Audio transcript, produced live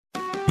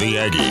The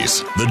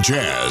Aggies, the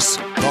Jazz,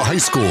 the high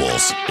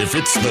schools. If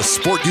it's the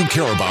sport you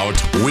care about,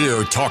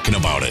 we're talking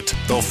about it.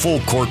 The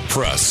Full Court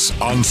Press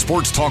on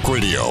Sports Talk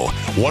Radio,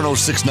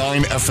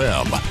 106.9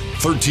 FM,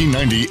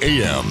 1390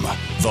 AM.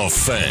 The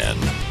Fan.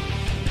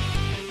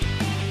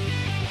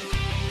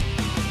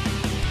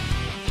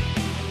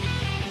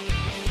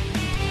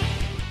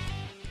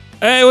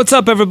 Hey, what's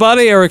up,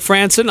 everybody? Eric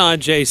Frandsen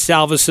Ajay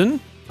Salvesen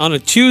on a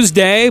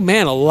Tuesday.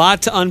 Man, a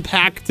lot to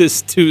unpack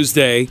this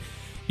Tuesday.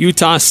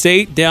 Utah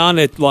State down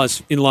in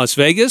Las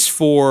Vegas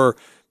for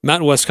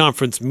Mountain West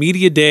Conference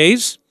Media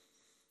Days.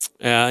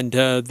 And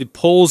the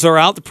polls are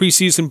out. The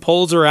preseason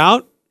polls are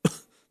out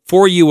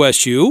for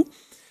USU.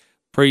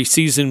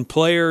 Preseason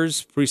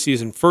players,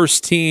 preseason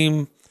first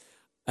team.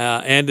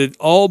 And it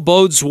all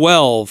bodes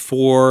well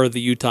for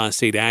the Utah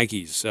State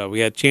Aggies. We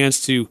had a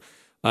chance to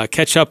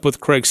catch up with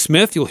Craig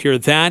Smith. You'll hear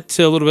that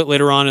a little bit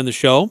later on in the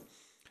show.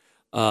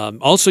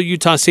 Also,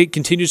 Utah State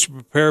continues to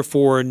prepare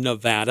for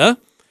Nevada.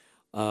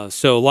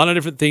 So a lot of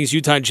different things.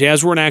 Utah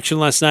Jazz were in action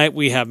last night.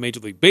 We have Major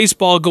League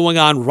Baseball going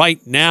on right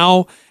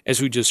now.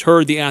 As we just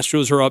heard, the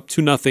Astros are up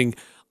 2-0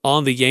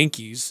 on the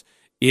Yankees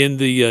in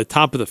the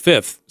top of the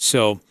fifth.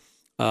 So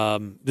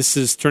this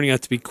is turning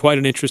out to be quite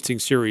an interesting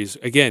series.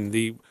 Again,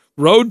 the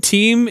road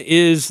team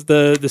is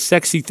the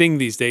sexy thing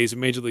these days in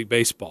Major League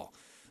Baseball.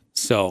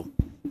 So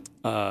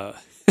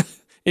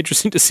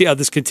interesting to see how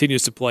this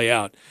continues to play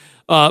out.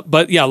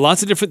 But yeah,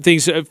 lots of different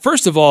things.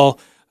 First of all,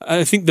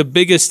 I think the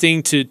biggest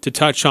thing to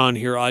touch on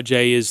here,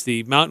 Ajay, is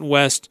the Mountain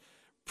West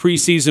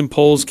preseason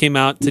polls came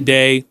out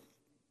today.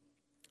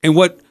 And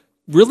what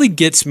really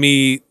gets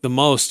me the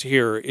most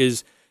here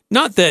is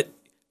not that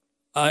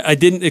I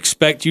didn't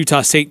expect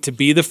Utah State to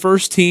be the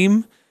first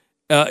team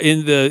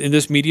in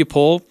this media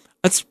poll.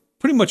 That's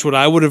pretty much what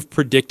I would have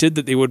predicted,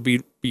 that they would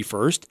be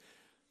first,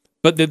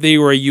 but that they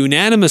were a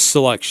unanimous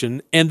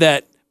selection, and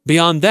that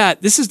beyond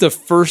that, this is the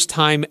first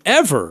time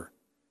ever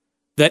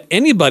that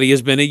anybody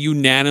has been a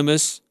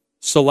unanimous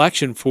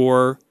selection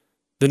for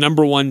the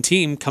number one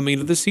team coming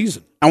into the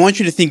season. I want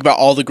you to think about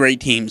all the great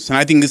teams, and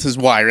I think this is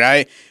why,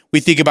 right? We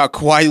think about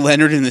Kawhi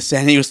Leonard and the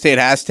San Diego State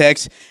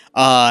Aztecs.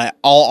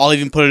 I'll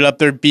even put it up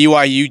there.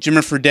 BYU, Jimmer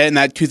Fredette and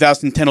that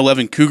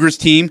 2010-11 Cougars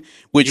team,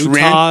 which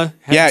Utah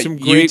had some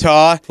great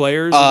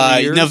players.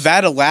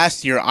 Nevada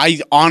last year,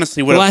 I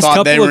honestly would have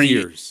thought they were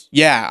years.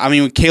 Yeah, I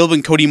mean, with Caleb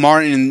and Cody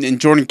Martin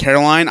and Jordan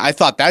Caroline, I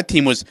thought that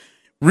team was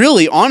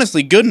really,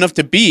 honestly good enough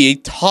to be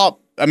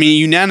a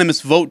unanimous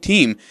vote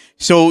team.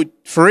 So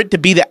for it to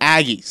be the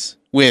Aggies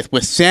with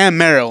Sam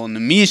Merrill and the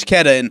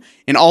Mishketa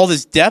and all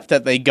this depth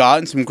that they got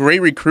and some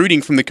great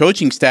recruiting from the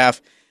coaching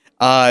staff,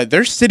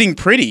 they're sitting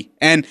pretty.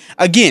 And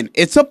again,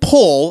 it's a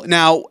poll.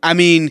 Now, I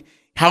mean,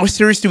 how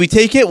serious do we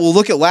take it? We'll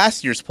look at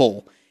last year's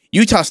poll.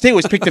 Utah State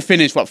was picked to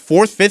finish,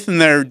 4th, 5th in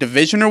their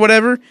division or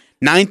whatever,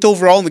 9th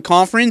overall in the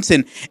conference,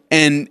 and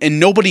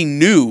nobody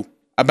knew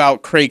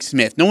about Craig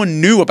Smith. No one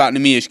knew about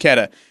Nehemiah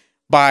Shketa.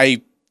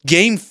 By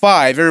Game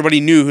 5, everybody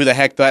knew who the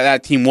heck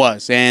that team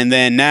was. And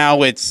then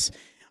now it's,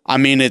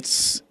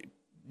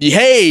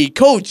 hey,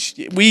 coach,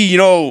 you're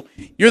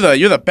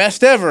the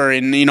best ever.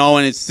 And,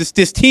 and it's just,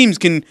 this team's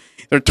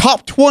they're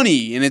top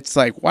 20. And it's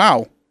like,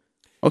 wow.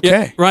 Okay.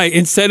 Yeah, right.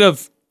 Instead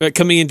of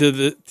coming into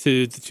the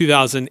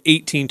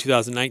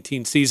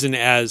 2018-2019 season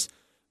as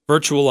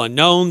virtual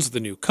unknowns, the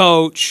new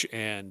coach,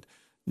 and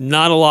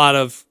not a lot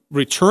of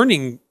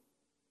returning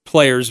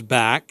players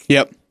back.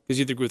 Yep. Because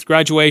either with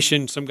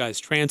graduation, some guys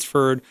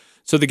transferred.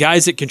 So the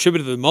guys that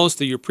contributed the most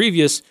the year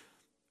previous,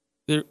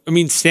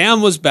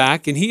 Sam was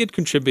back, and he had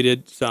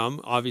contributed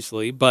some,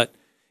 obviously, but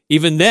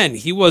even then,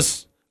 he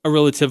was a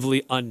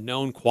relatively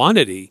unknown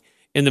quantity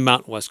in the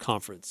Mountain West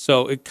Conference.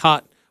 So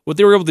what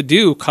they were able to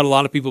do caught a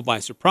lot of people by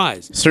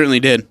surprise.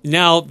 Certainly did.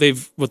 Now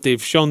what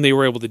they've shown they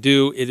were able to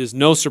do, it is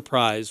no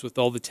surprise with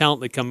all the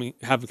talent they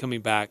have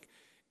coming back.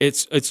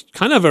 It's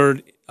kind of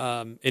an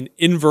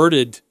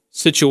inverted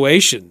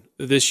situation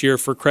this year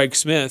for Craig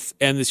Smith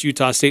and this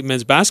Utah State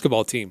men's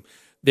basketball team.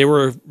 They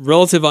were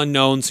relative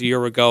unknowns a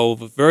year ago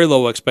with very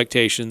low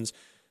expectations.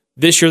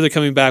 This year they're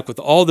coming back with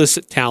all this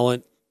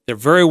talent. They're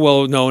very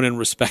well known and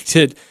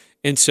respected.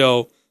 And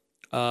so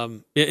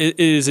it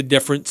is a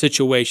different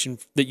situation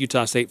that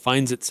Utah State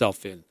finds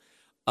itself in.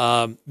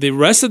 The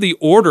rest of the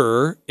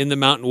order in the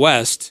Mountain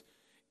West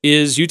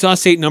is Utah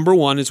State number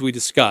 1, as we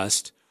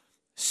discussed,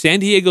 San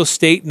Diego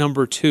State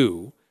number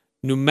 2,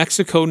 New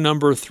Mexico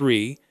number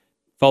 3,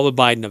 followed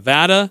by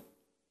Nevada,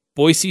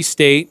 Boise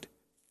State,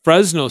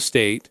 Fresno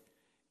State,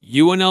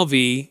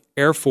 UNLV,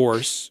 Air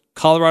Force,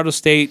 Colorado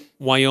State,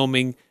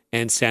 Wyoming,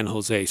 and San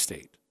Jose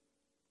State.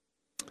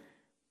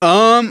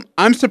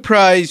 I'm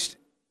surprised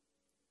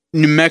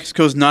New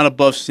Mexico's not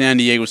above San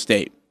Diego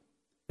State.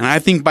 And I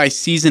think by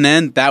season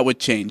end, that would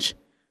change.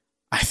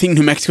 I think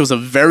New Mexico's a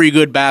very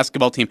good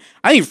basketball team.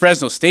 I think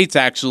Fresno State's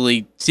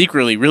actually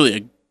secretly really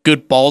a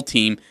good ball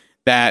team,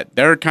 that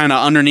they're kind of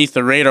underneath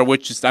the radar,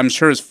 which I'm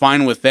sure is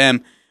fine with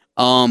them.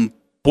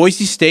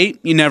 Boise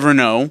State, you never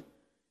know.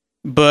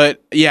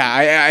 But,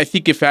 yeah, I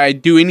think if I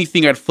do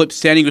anything, I'd flip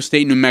San Diego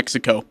State, New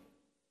Mexico.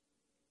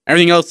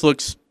 Everything else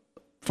looks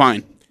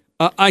fine.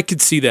 I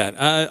could see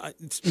that.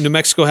 New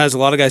Mexico has a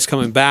lot of guys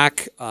coming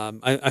back.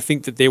 I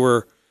think that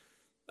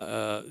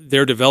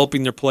they're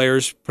developing their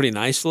players pretty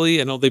nicely.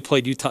 I know they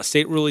played Utah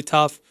State really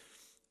tough.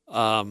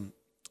 And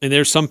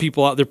there's some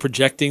people out there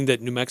projecting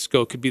that New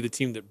Mexico could be the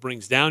team that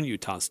brings down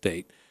Utah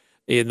State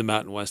in the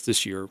Mountain West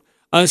this year.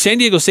 San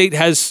Diego State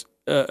has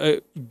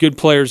good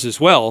players as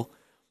well,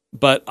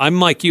 but I'm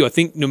like you. I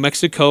think New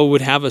Mexico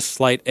would have a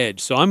slight edge.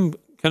 So I'm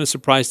kind of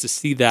surprised to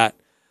see that.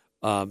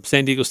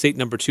 San Diego State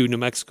number 2, New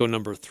Mexico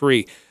number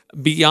 3.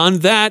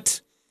 Beyond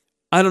that,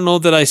 I don't know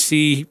that I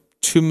see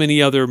too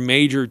many other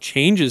major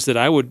changes that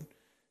I would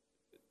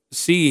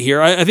see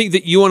here. I think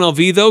that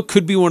UNLV, though,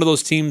 could be one of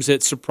those teams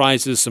that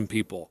surprises some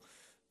people.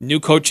 New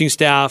coaching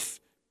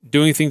staff,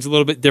 doing things a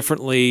little bit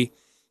differently.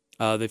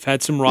 They've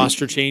had some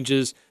roster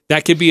changes.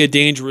 That could be a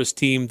dangerous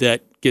team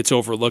that gets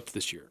overlooked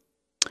this year.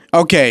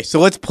 Okay, so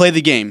let's play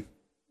the game.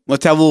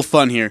 Let's have a little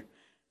fun here.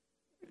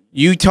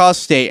 Utah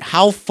State,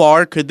 how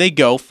far could they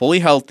go fully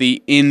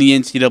healthy in the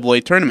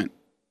NCAA tournament?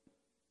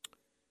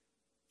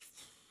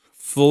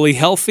 Fully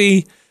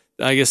healthy,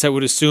 I guess I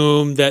would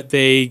assume that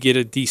they get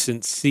a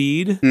decent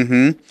seed,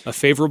 a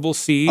favorable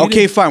seed.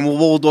 Okay, fine.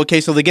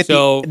 So they get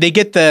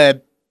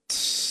the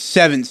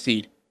 7th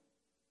seed.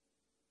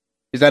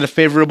 Is that a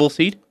favorable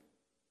seed?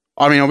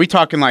 I mean, are we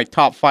talking like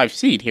top 5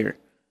 seed here?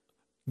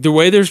 The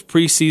way their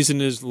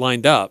preseason is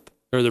lined up,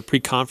 or their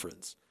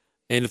pre-conference,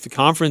 and if the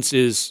conference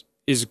is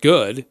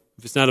good,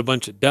 if it's not a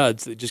bunch of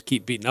duds that just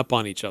keep beating up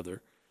on each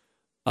other,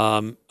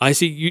 I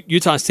see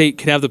Utah State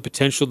could have the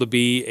potential to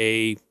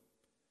be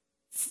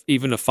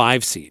even a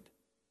 5 seed.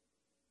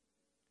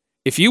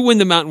 If you win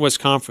the Mountain West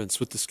Conference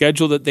with the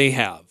schedule that they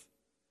have,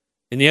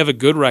 and they have a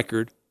good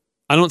record,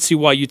 I don't see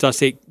why Utah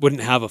State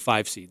wouldn't have a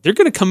 5 seed. They're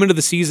going to come into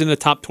the season a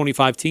top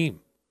 25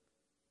 team.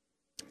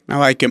 I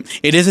like him.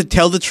 It is a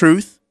Tell the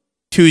Truth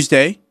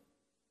Tuesday,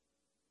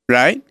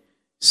 right?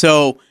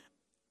 So,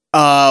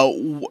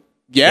 yeah.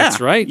 That's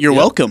right. You're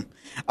welcome.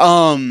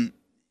 I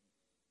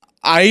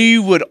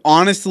would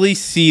honestly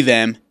see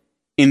them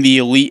in the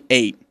Elite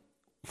 8.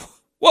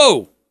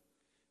 Whoa.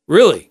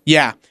 Really?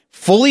 Yeah.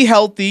 Fully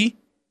healthy,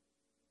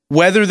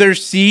 whether their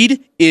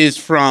seed is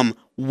from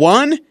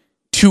 1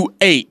 to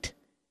 8.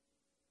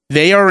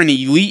 They are an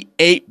Elite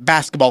 8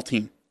 basketball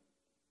team.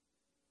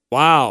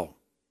 Wow.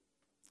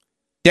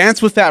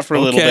 Dance with that for a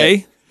little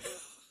bit.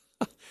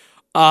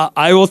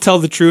 I will tell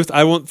the truth.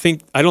 I don't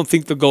think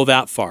they'll go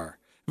that far.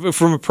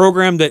 From a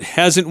program that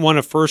hasn't won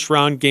a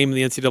first-round game in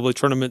the NCAA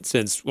tournament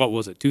since,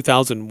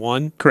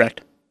 2001?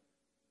 Correct.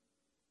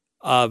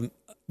 I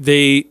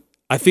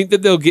think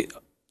that they'll get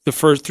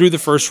through the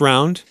first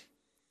round.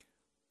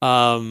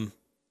 Could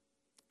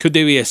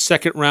they be a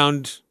second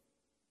round,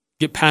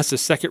 get past the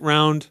second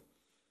round?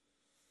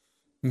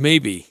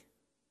 Maybe.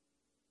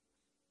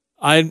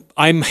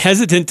 I'm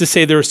hesitant to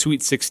say they're a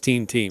Sweet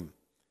 16 team.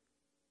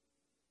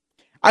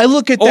 I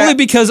look at that only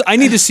because I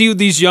need to see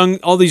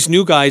all these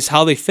new guys,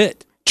 how they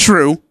fit.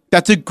 True.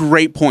 That's a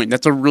great point.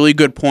 That's a really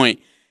good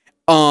point.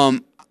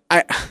 And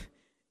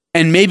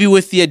maybe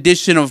with the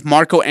addition of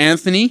Marco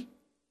Anthony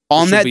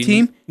on that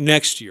team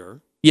next year.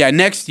 Yeah,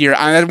 next year.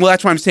 Well,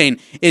 that's what I'm saying.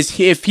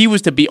 If he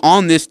was to be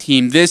on this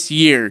team this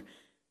year,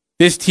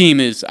 this team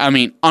is,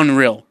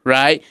 unreal,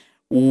 right?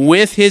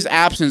 With his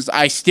absence,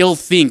 I still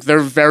think they're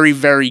very,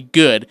 very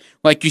good.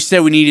 Like you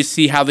said, we need to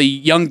see how the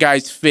young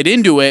guys fit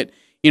into it.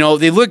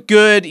 They look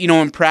good,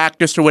 in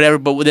practice or whatever,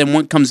 but then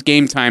when comes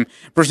game time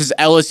versus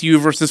LSU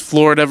versus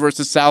Florida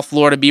versus South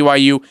Florida,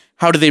 BYU,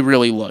 how do they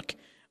really look?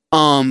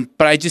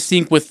 But I just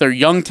think with their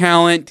young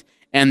talent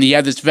and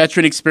this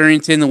veteran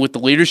experience in with the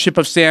leadership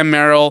of Sam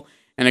Merrill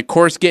and, of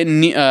course,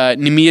 getting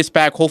Neemias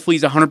back, hopefully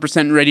he's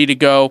 100% ready to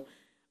go.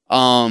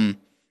 I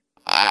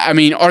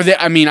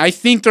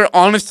think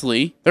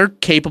they're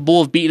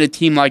capable of beating a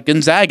team like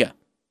Gonzaga.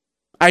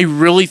 I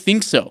really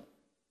think so.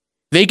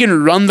 They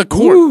can run the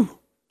court. Ooh.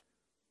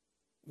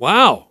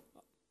 Wow.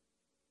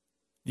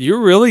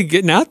 You're really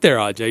getting out there,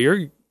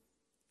 Ajay.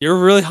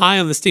 You're really high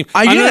on this team.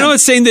 I'm not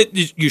saying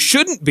that you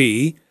shouldn't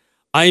be.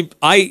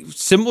 I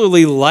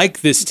similarly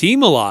like this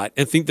team a lot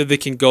and think that they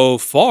can go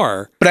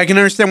far. But I can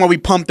understand why we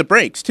pump the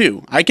brakes,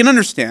 too. I can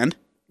understand.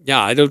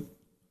 Yeah,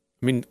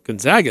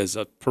 Gonzaga is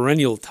a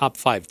perennial top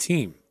 5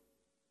 team.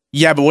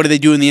 Yeah, but what do they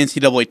do in the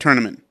NCAA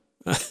tournament?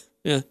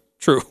 Yeah,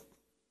 true.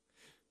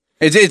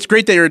 It's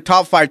great that you're a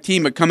top 5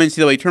 team, but come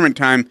NCAA tournament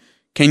time,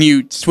 can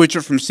you switch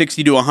it from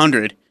 60 to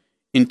 100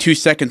 in 2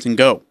 seconds and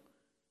go?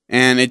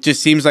 And it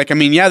just seems like,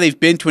 they've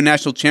been to a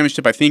national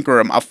championship, I think, or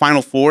a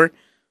Final Four,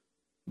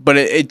 but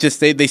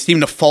they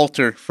seem to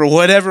falter. For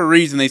whatever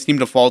reason, they seem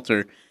to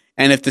falter.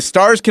 And if the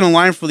stars can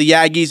align for the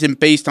Aggies and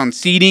based on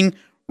seeding,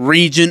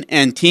 region,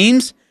 and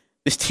teams,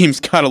 this team's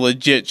got a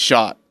legit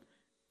shot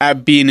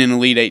at being an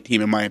Elite 8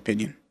 team, in my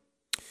opinion.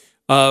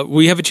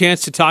 We have a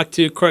chance to talk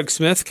to Craig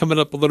Smith coming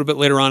up a little bit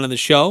later on in the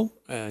show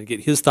and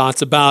get his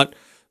thoughts about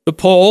the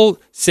poll.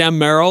 Sam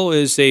Merrill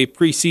is a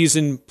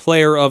preseason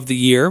player of the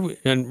year. We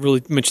didn't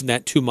really mention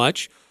that too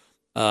much.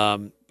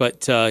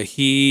 But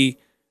he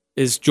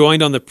is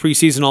joined on the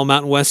preseason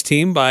All-Mountain West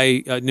team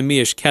by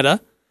Neemias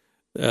Queta.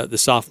 the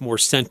sophomore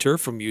center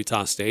from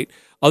Utah State.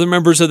 Other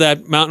members of that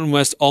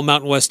All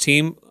Mountain West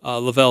team,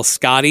 Lavelle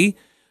Scotty,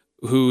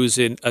 who's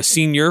a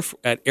senior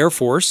at Air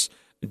Force,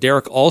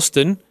 Derek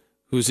Alston,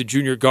 who's a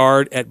junior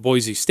guard at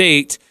Boise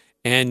State,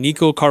 and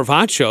Nico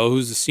Carvacho,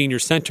 who's a senior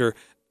center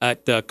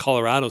at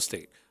Colorado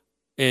State.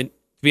 And to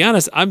be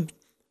honest,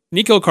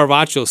 Nico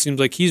Carvacho seems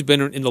like he's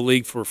been in the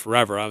league for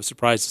forever. I was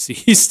surprised to see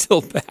he's still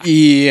back.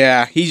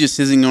 Yeah, he just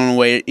isn't going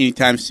away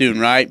anytime soon,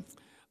 right?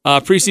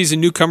 Preseason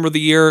newcomer of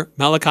the year,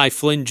 Malachi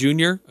Flynn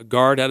Jr., a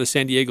guard out of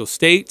San Diego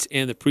State,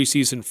 and the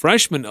preseason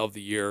freshman of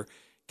the year,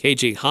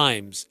 KJ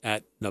Himes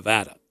at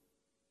Nevada.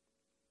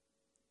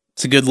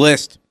 It's a good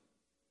list.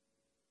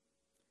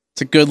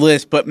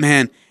 But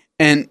man,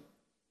 and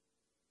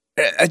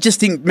I just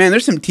think, man,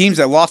 there's some teams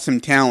that lost some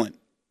talent.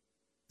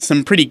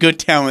 Some pretty good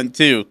talent,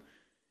 too.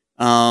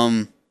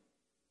 And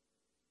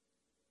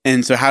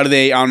so how do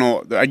they, I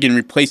don't know, again,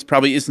 replace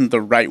probably isn't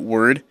the right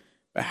word,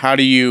 but how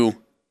do you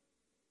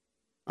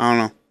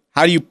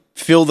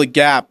fill the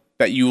gap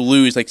that you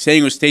lose? Like San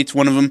Diego State's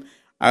one of them.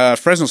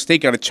 Fresno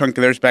State got a chunk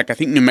of theirs back. I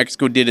think New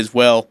Mexico did as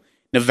well.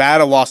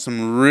 Nevada lost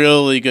some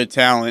really good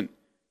talent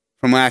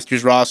from last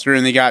year's roster,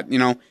 and they got,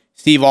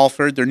 Steve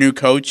Alford, their new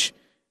coach,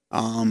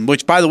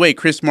 which, by the way,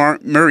 Chris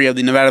Murray of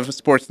the Nevada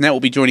Sports Net will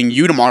be joining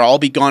you tomorrow. I'll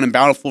be gone in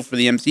Bountiful for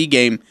the MC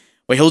game,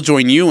 but he'll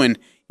join you, and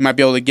you might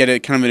be able to get a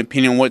kind of an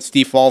opinion on what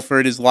Steve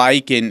Alford is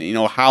like and,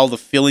 how the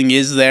feeling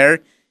is there.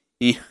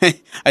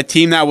 A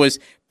team that was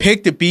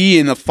picked to be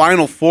in the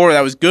Final Four,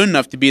 that was good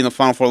enough to be in the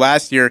Final Four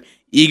last year.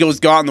 Eagles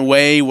got in the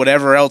way,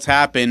 whatever else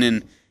happened,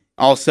 and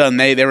all of a sudden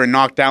they were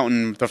knocked out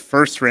in the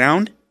first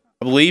round,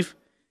 I believe.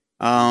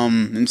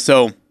 And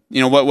so,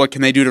 what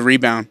can they do to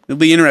rebound? It'll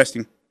be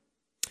interesting.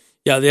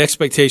 Yeah, the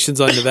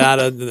expectations on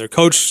Nevada. Their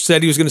coach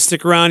said he was going to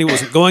stick around. He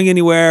wasn't going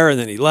anywhere, and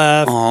then he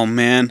left. Oh,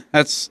 man.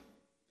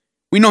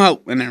 We know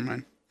how... Never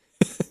mind.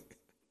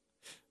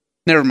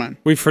 Never mind.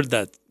 We've heard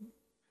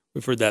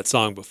that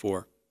song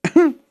before.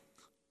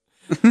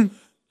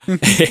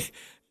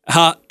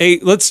 Hey,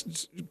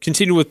 let's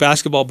continue with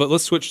basketball, but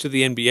let's switch to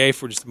the NBA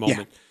for just a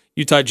moment. Yeah.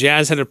 Utah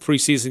Jazz had a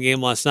preseason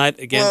game last night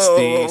against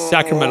the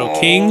Sacramento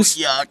Kings.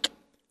 Yuck.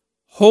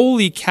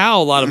 Holy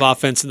cow, a lot of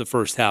offense in the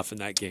first half in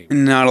that game.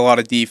 Not a lot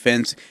of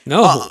defense.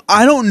 No.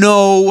 I don't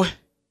know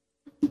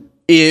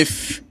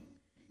if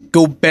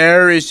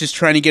Gobert is just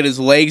trying to get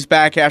his legs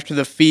back after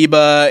the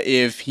FIBA,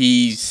 if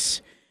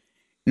he's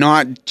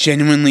not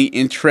genuinely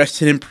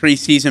interested in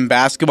preseason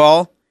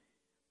basketball,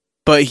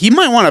 but he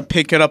might want to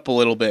pick it up a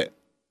little bit.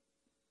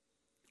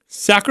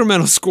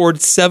 Sacramento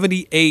scored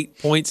 78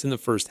 points in the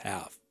first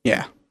half.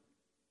 Yeah.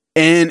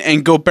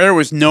 And Gobert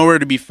was nowhere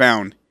to be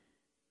found.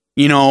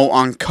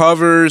 On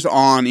covers,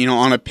 on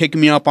a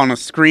pick-me-up on a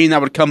screen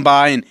that would come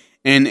by,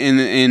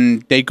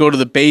 and they go to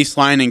the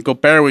baseline, and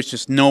Gobert was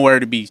just nowhere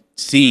to be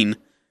seen.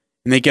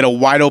 And they get a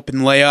wide-open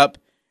layup.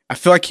 I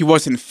feel like he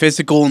wasn't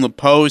physical in the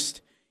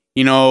post.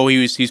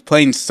 He's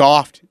playing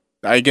soft,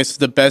 I guess is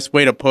the best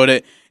way to put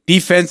it.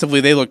 Defensively,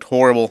 they looked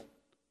horrible.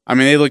 I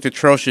mean, they looked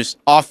atrocious.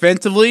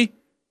 Offensively,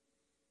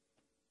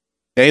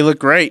 they look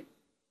great.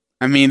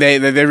 I mean, they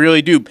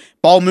really do.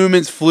 Ball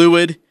movement's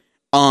fluid.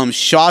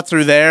 Shots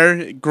are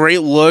there.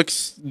 Great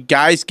looks.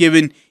 Guys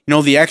giving,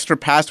 the extra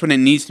pass when it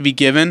needs to be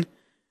given.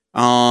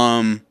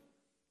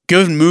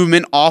 Good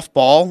movement off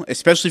ball,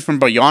 especially from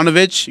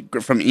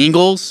Bojanovic, from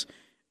Ingles.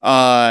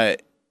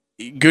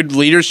 Good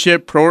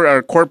leadership,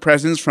 court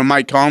presence from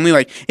Mike Conley.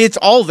 Like, it's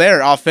all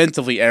there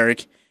offensively,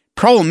 Eric.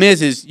 Problem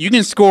is you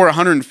can score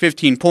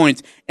 115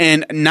 points,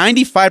 and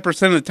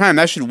 95% of the time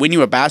that should win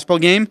you a basketball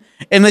game,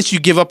 unless you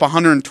give up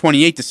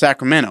 128 to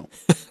Sacramento.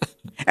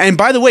 And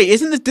by the way,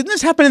 didn't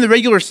this happen in the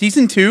regular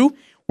season too,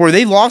 where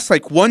they lost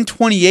like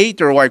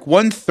 128 or like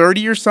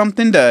 130 or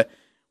something to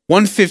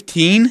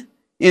 115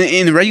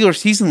 in the regular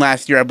season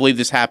last year? I believe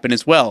this happened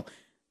as well.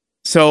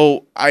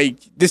 So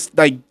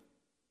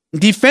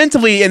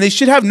defensively, and they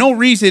should have no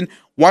reason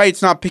why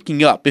it's not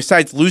picking up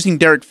besides losing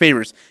Derek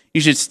Favors. You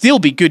should still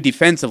be good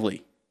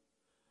defensively.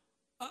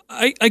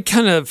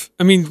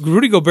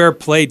 Rudy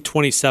Gobert played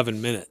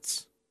 27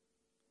 minutes.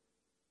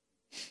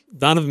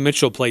 Donovan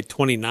Mitchell played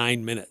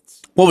 29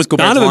 minutes. What was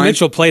Gobert's line? Donovan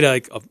Mitchell played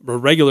a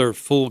regular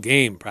full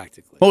game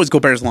practically. What was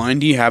Gobert's line?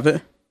 Do you have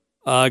it?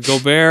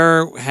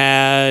 Gobert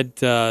had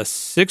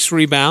 6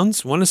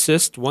 rebounds, 1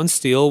 assist, 1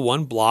 steal,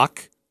 1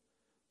 block,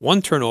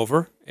 1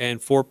 turnover,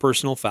 and 4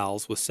 personal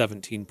fouls with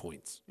 17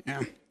 points.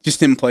 Yeah, just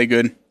didn't play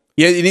good.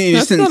 Yeah, he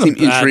just didn't seem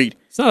intrigued.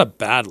 It's not a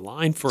bad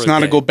line for It's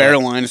not a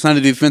Gobert line. It's not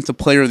a Defensive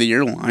Player of the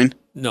Year line.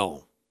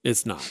 No,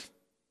 it's not.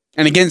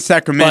 And against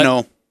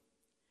Sacramento,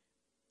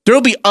 there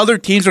will be other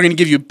teams that are going to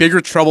give you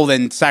bigger trouble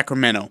than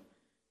Sacramento.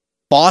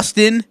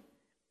 Boston,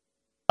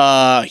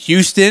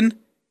 Houston,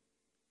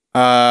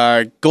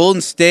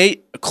 Golden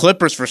State,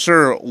 Clippers for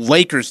sure,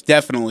 Lakers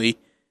definitely,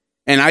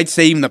 and I'd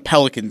say even the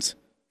Pelicans.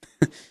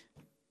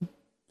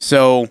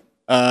 So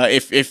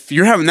if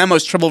you're having that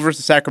much trouble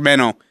versus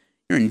Sacramento,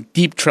 you're in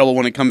deep trouble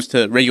when it comes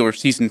to regular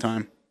season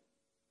time.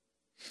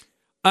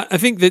 I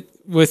think that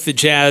with the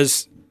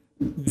Jazz,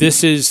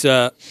 this is,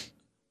 I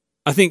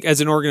think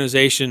as an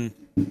organization,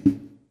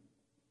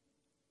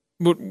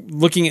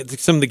 looking at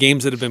some of the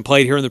games that have been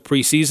played here in the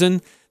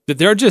preseason, that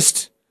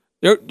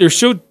they're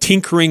still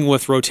tinkering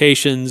with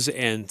rotations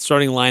and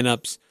starting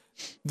lineups.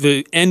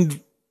 The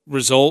end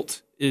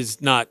result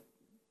is not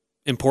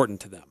important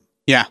to them.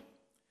 Yeah.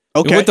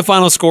 Okay. And what the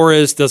final score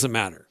is doesn't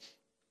matter.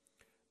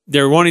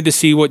 They're wanting to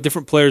see what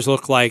different players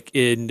look like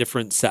in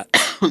different sets.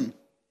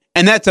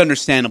 And that's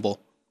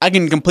understandable. I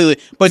can completely...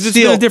 But it's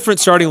still... a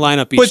different starting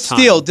lineup each time. But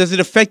still, does it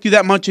affect you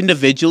that much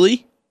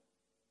individually?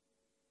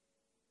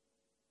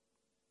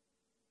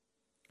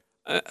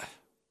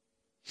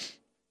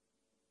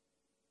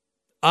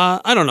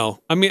 I don't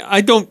know. I mean,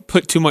 I don't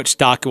put too much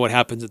stock in what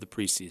happens at the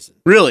preseason.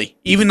 Really?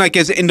 Even like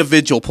as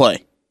individual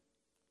play?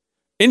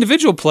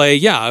 Individual play,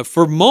 yeah,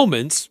 for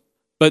moments,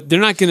 but they're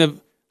not going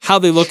to... How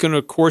they look in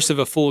the course of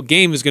a full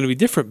game is going to be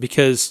different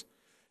because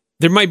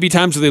there might be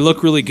times where they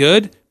look really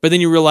good, but then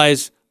you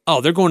realize,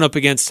 oh, they're going up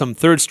against some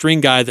third-string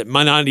guy that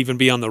might not even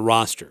be on the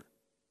roster.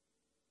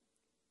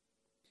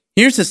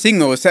 Here's the thing,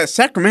 though, is that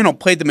Sacramento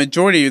played the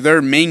majority of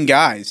their main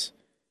guys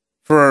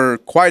for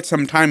quite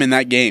some time in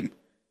that game.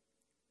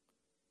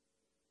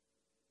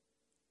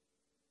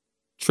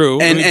 True.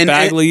 And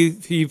Bagley,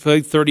 he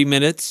played 30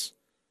 minutes.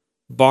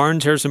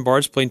 Harrison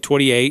Barnes played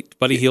 28.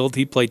 Buddy Hield,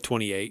 he played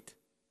 28.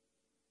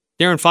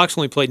 Darren Fox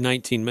only played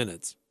 19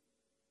 minutes.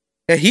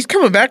 Yeah, he's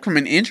coming back from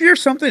an injury or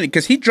something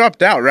because he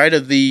dropped out, right,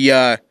 of the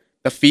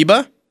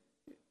FIBA.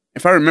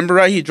 If I remember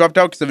right, he dropped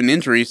out because of an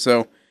injury.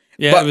 So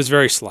yeah, it was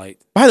very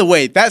slight. By the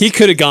way, he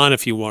could have gone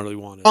if he really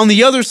wanted. On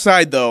the other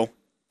side, though,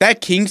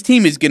 that Kings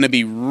team is going to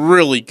be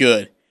really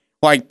good.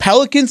 Like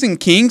Pelicans and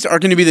Kings are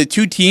going to be the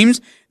two teams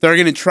that are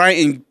going to try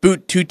and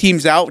boot two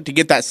teams out to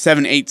get that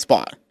 7-8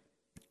 spot.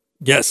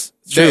 Yes,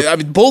 true. I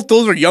mean, both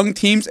those are young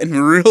teams and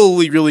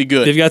really, really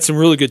good. They've got some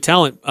really good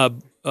talent.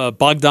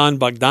 Bogdan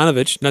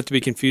Bogdanovic, not to be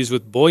confused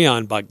with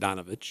Bojan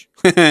Bogdanovic.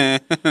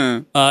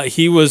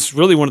 He was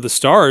really one of the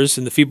stars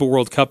in the FIBA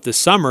World Cup this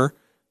summer.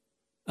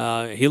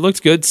 He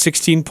looked good,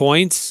 16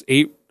 points,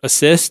 8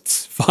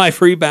 assists,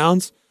 5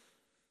 rebounds.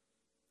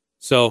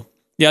 So,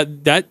 yeah,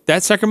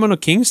 that Sacramento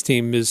Kings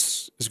team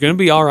is going to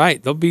be all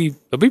right. They'll be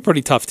a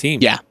pretty tough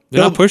team. Yeah.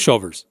 They're not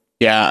pushovers.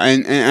 Yeah,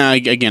 and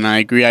again, I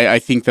agree. I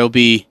think they'll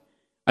be...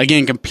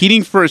 Again,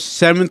 competing for a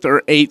 7th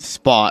or 8th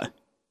spot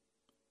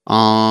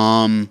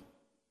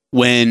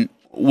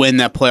when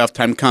that playoff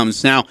time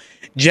comes. Now,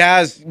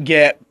 Jazz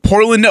get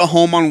Portland at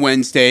home on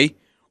Wednesday,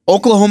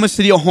 Oklahoma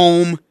City at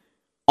home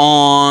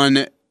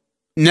on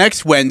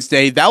next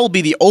Wednesday. That will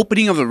be the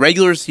opening of the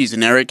regular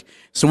season, Eric.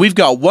 So we've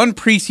got one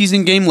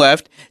preseason game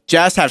left.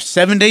 Jazz have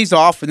 7 days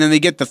off, and then they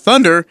get the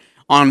Thunder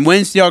on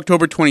Wednesday,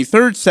 October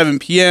 23rd, 7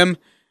 p.m.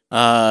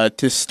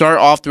 To start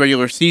off the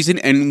regular season.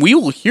 And we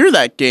will hear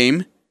that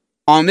game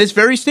on this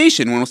very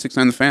station,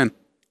 106.9 The Fan.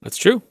 That's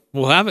true.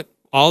 We'll have it.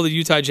 All the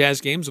Utah Jazz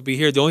games will be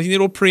here. The only thing that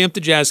will preempt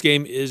the Jazz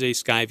game is a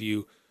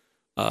Skyview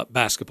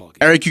basketball game.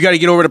 Eric, you got to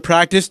get over to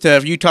practice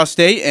to Utah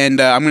State,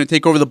 and I'm going to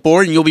take over the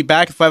board, and you'll be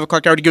back at 5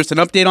 o'clock hour to give us an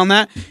update on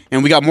that.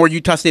 And we got more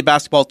Utah State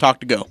basketball talk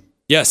to go.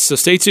 Yes, so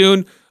stay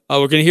tuned. We're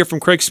going to hear from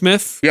Craig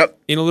Smith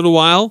in a little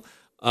while.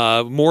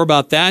 More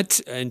about that.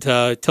 And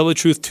Tell the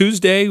Truth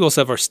Tuesday, we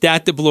also have our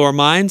stat that blew our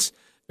minds.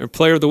 Or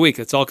Player of the Week.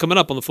 That's all coming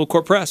up on the Full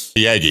Court Press.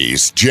 The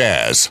Aggies,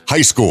 Jazz,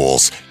 high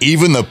schools,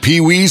 even the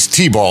Pee Wees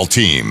T-ball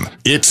team.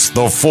 It's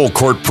the Full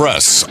Court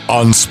Press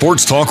on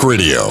Sports Talk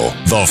Radio,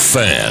 The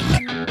Fan.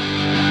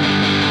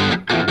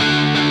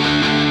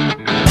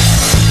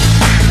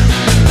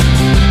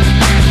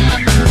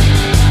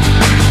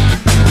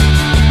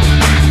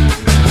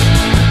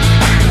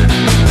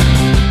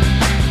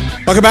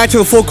 Welcome back to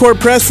the Full Court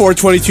Press,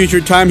 4:22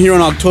 your time here on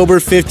October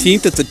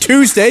 15th. It's a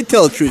Tuesday,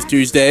 Tell the Truth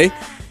Tuesday.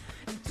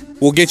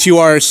 We'll get you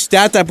our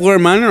stat that blew our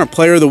mind and our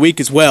player of the week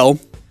as well.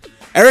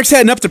 Eric's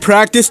heading up to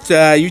practice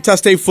Utah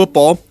State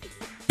football.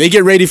 They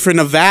get ready for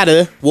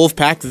Nevada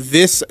Wolfpack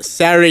this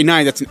Saturday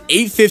night. That's an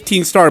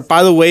 8:15 start.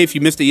 By the way, if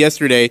you missed it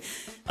yesterday,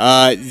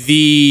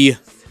 the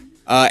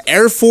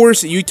Air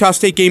Force Utah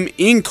State game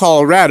in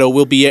Colorado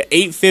will be at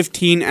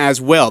 8:15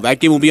 as well. That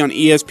game will be on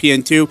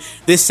ESPN2.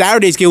 This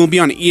Saturday's game will be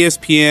on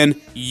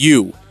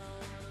ESPNU.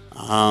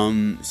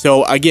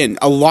 So again,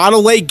 a lot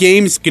of late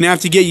games. Gonna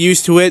have to get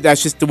used to it.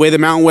 That's just the way the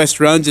Mountain West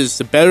runs. Is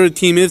the better the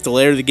team is, the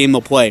later the game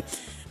they'll play.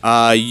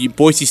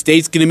 Boise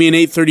State's gonna be an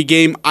 8:30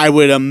 game. I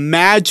would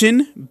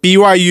imagine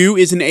BYU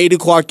is an 8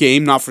 o'clock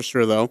game. Not for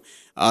sure though.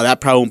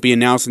 That probably won't be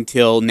announced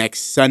until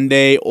next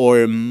Sunday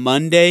or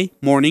Monday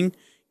morning,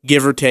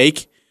 give or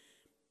take.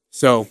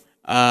 So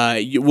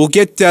we'll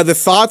get the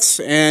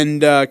thoughts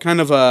and kind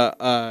of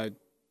I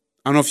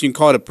don't know if you can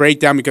call it a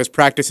breakdown because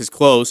practice is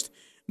closed.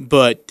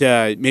 But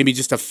maybe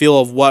just a feel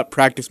of what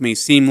practice may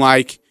seem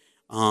like,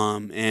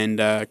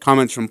 and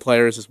comments from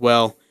players as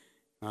well,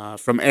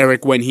 from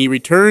Eric when he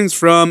returns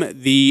from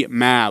the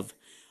MAV.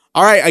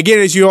 All right, again,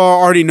 as you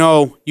all already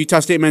know,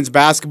 Utah State men's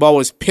basketball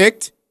was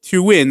picked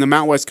to win the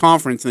Mountain West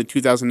Conference in the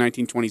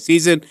 2019-20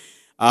 season,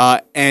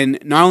 and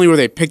not only were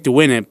they picked to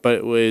win it, but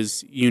it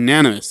was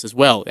unanimous as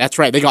well. That's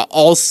right, they got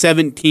all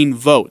 17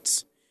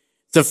 votes.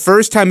 It's the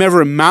first time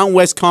ever in Mountain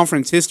West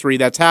Conference history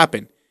that's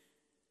happened.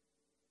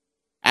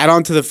 Add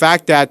on to the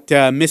fact that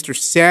Mr.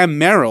 Sam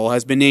Merrill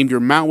has been named your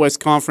Mountain West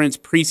Conference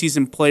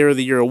Preseason Player of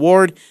the Year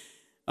award.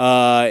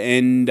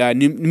 And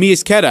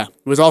Neemias Queta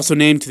was also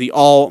named to the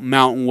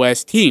All-Mountain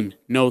West team.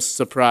 No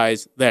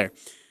surprise there.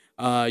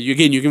 You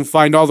can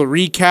find all the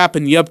recap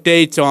and the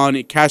updates on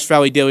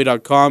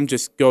CashValleyDaily.com.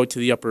 Just go to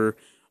the upper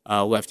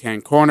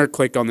left-hand corner,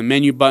 click on the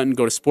menu button,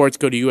 go to Sports,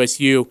 go to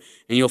USU,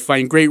 and you'll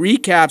find great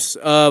recaps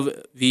of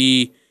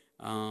the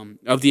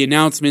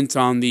announcements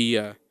on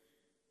the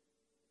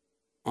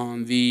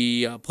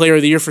Player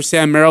of the Year for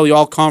Sam Merrill, the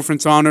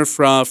All-Conference honor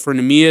for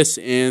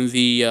Neemias,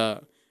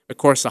 and of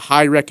course, the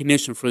high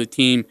recognition for the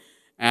team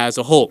as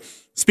a whole.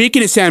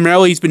 Speaking of Sam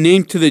Merrill, he's been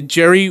named to the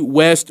Jerry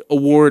West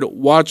Award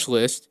watch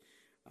list.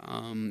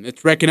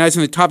 It's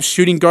recognizing the top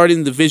shooting guard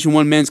in Division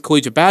I men's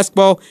collegiate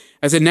basketball,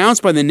 as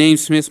announced by the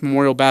Naismith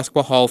Memorial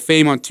Basketball Hall of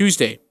Fame on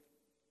Tuesday.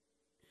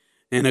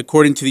 And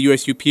according to the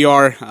USU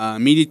PR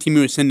media team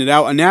who sent it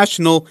out, a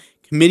national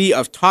committee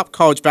of top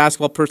college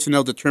basketball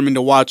personnel determined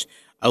to watch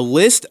a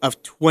list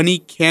of 20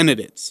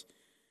 candidates.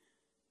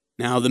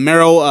 Now, Sam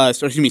Merrill,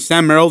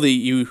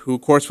 who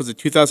of course was the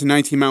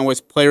 2019 Mountain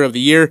West Player of the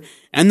Year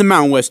and the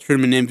Mountain West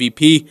Tournament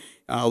MVP,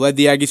 led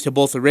the Aggies to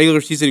both the regular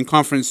season and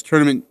conference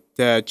tournament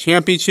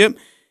championship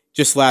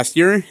just last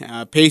year.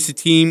 Paced the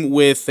team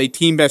with a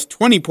team best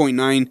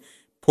 20.9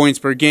 points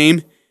per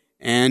game,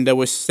 and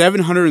with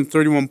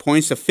 731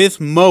 points, the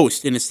fifth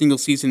most in a single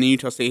season in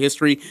Utah State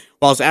history,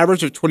 while his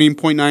average of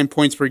 20.9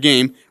 points per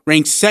game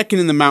ranked second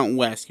in the Mountain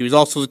West. He was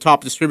also the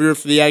top distributor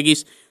for the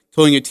Aggies,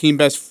 totaling a team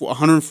best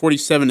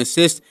 147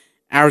 assists,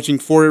 averaging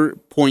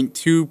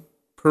 4.2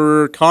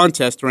 per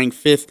contest, ranked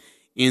fifth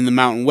in the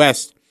Mountain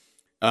West.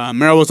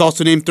 Merrill was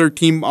also named third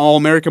team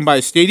All-American by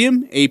the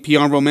Stadium, AP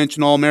Honorable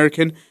Mention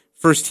All-American,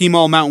 first team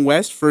All-Mountain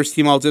West, first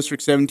team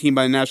All-District 17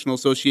 by the National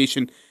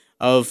Association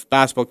of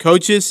Basketball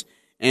Coaches,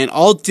 and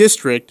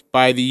All-District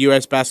by the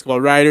U.S.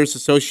 Basketball Writers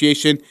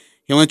Association.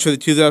 He'll enter the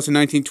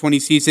 2019-20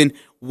 season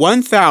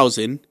with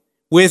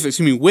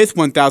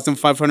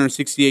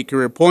 1,568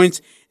 career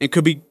points, and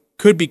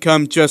could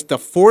become just the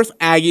fourth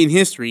Aggie in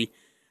history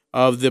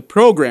of the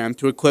program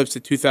to eclipse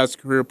the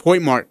 2,000 career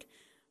point mark.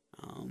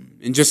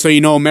 And just so you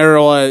know,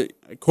 Merrill,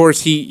 of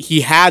course,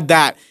 he had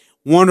that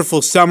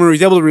wonderful summer. He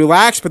was able to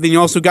relax, but then he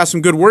also got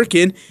some good work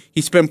in.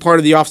 He spent part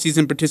of the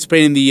offseason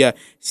participating in the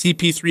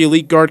CP3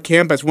 Elite Guard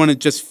Camp as one of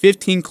just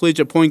 15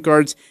 collegiate point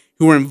guards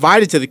who were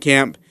invited to the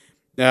camp.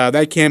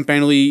 That camp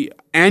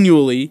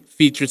annually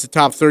features the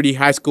top 30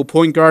 high school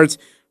point guards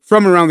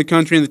from around the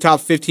country and the top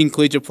 15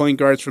 collegiate point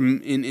guards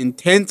from an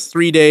intense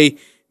 3-day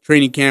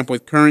training camp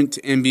with current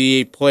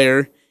NBA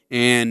player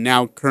and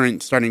now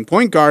current starting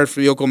point guard for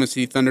the Oklahoma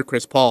City Thunder,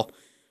 Chris Paul.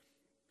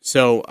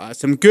 So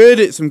some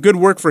good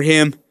work for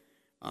him,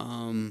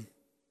 and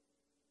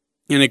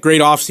a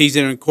great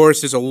offseason. And of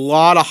course, there's a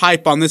lot of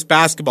hype on this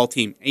basketball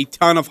team, a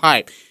ton of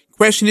hype.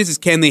 Question is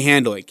can they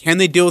handle it? Can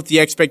they deal with the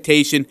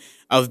expectation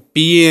of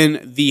being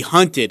the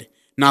hunted,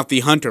 not the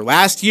hunter?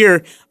 Last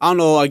year, I don't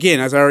know, again,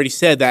 as I already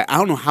said, that I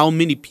don't know how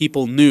many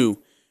people knew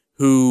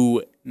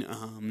who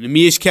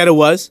Neemias Queta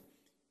was,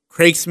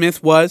 Craig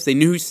Smith was. They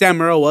knew who Sam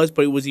Merrill was,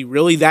 but was he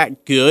really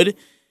that good?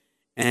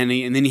 And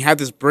then he had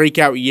this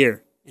breakout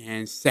year.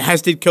 And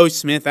as did Coach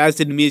Smith, as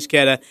did Neemias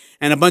Queta,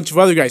 and a bunch of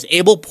other guys.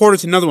 Abel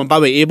Porter's another one. By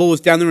the way, Abel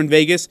was down there in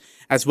Vegas,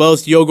 as well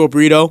as Diogo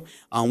Brito.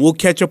 We'll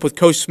catch up with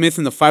Coach Smith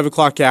in the 5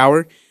 o'clock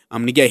hour.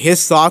 I'm going to get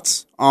his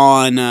thoughts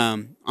on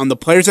the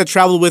players that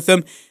traveled with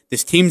him,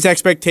 this team's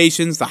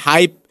expectations, the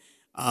hype,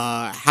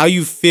 how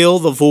you fill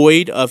the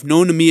void of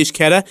no Neemias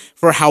Queta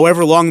for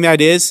however long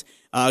that is.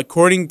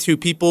 According to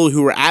people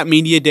who were at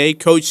Media Day,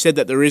 Coach said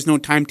that there is no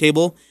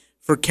timetable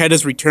for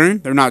Queta's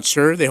return. They're not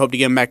sure. They hope to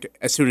get him back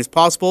as soon as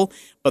possible,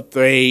 but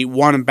they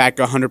want him back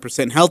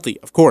 100% healthy,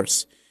 of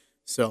course.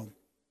 So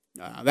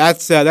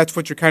that's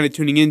what you're kind of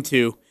tuning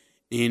into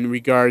in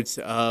regards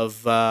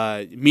of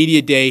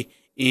Media Day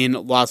in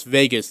Las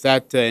Vegas.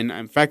 And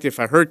in fact, if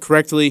I heard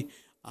correctly,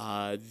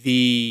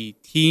 the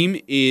team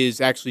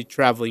is actually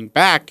traveling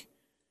back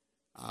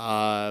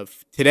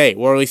today,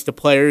 or at least the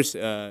players,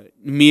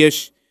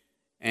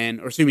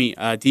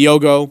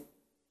 Diogo,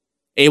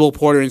 Abel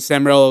Porter, and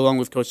Sam Merrill, along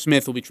with Coach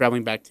Smith, will be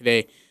traveling back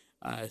today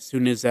as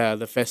soon as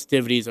the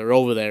festivities are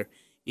over there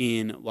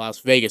in Las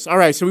Vegas. All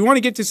right, so we want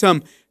to get to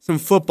some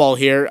football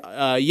here.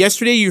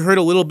 Yesterday, you heard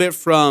a little bit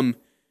from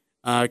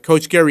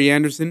Coach Gary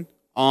Anderson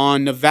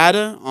on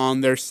Nevada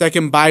on their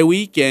second bye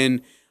week and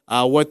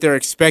what they're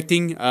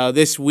expecting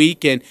this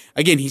week. And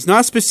again, he's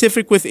not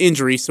specific with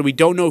injury, so we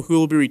don't know who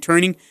will be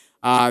returning.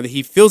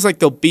 He feels like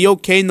they'll be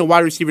okay in the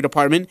wide receiver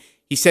department.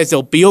 He says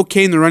they'll be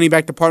okay in the running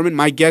back department.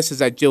 My guess is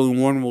that Jalen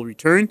Warren will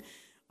return.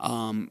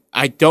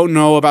 I don't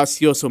know about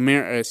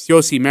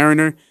Siosi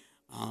Mariner.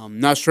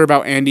 Not sure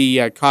about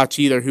Andy Koch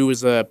either, who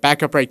was a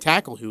backup right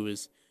tackle who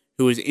was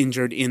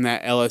injured in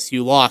that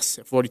LSU loss,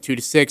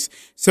 42-6.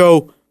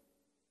 So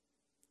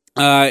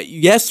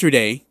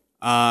yesterday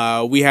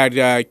we had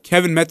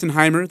Kevin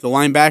Metzenheimer, the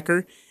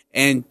linebacker,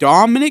 and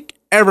Dominic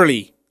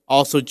Everly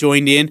also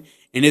joined in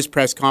his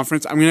press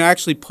conference. I'm going to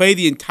actually play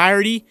the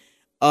entirety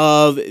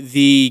of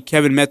the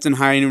Kevin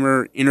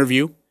Metzenheimer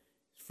interview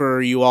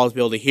for you all to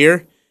be able to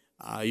hear.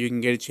 You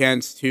can get a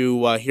chance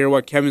to hear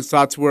what Kevin's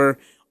thoughts were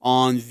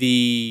on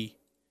the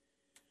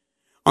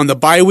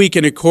bye week,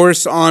 and of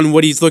course on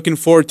what he's looking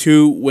forward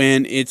to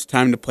when it's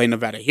time to play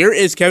Nevada. Here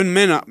is Kevin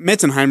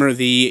Metzenheimer,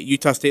 the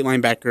Utah State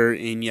linebacker,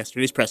 in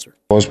yesterday's presser.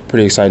 It was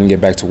pretty exciting to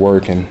get back to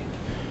work and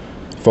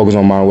focus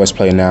on Mountain West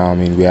play now. I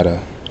mean, we had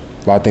a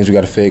lot of things we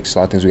got to fix, a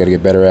lot of things we got to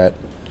get better at,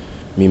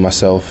 me,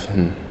 myself,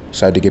 and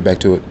excited to get back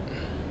to it.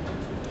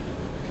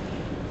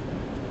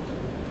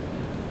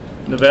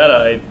 Nevada,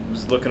 I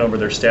was looking over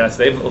their stats.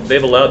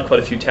 They've allowed quite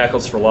a few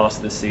tackles for loss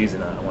this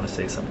season. I want to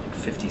say something like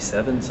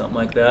 57, something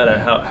like that.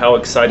 How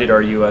excited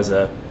are you as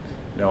a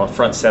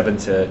front seven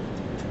to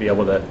be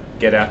able to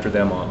get after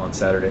them on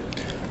Saturday?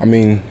 I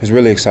mean, it's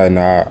really exciting.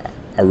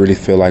 I really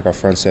feel like our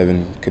front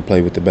seven could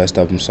play with the best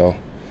of them. So,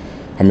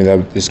 I mean,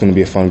 it's going to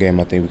be a fun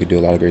game. I think we could do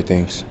a lot of great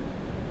things.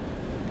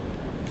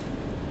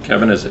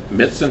 Kevin, is it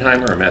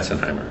Metzenheimer or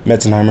Metzenheimer?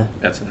 Metzenheimer.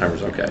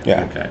 Metzenheimer's okay.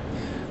 Yeah. Okay.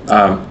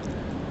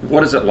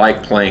 What is it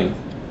like playing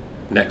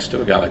next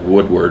to a guy like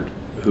Woodward,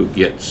 who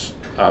gets,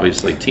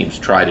 obviously teams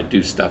try to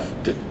do stuff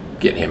to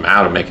get him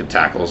out of making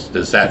tackles?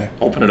 Does that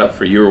open it up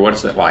for you, or what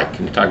is it like?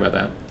 Can you talk about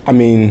that? I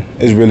mean,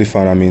 it's really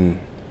fun. I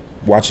mean,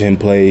 watching him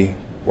play,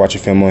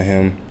 watching film on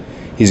him,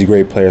 he's a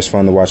great player. It's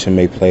fun to watch him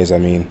make plays. I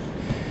mean,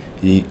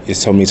 it's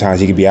so many times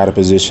he could be out of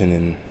position,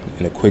 and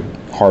in a quick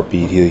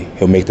heartbeat,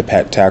 he'll make the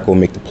tackle,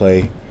 make the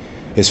play.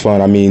 It's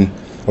fun. I mean,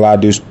 a lot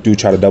of dudes do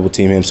try to double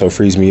team him, so it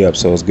frees me up.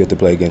 So it's good to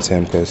play against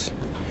him because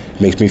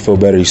it makes me feel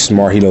better. He's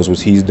smart. He knows what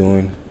he's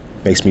doing.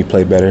 Makes me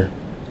play better.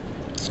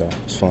 So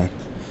it's fun.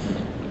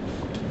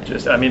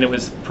 It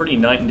was pretty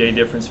night and day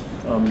difference.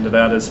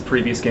 Nevada's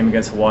previous game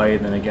against Hawaii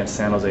and then against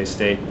San Jose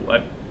State.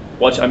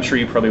 I'm sure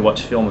you probably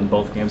watched film in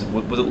both games.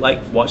 Was it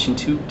like watching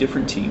two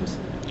different teams?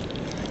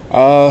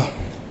 Yeah,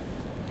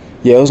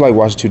 it was like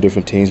watching two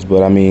different teams,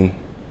 but I mean,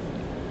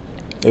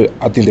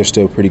 I think they're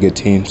still a pretty good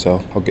team. So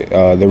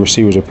the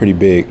receivers are pretty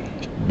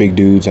big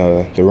dudes.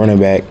 The running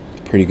back,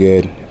 pretty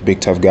good, big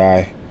tough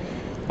guy.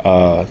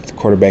 The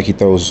quarterback, he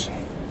throws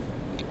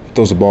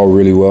the ball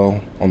really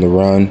well on the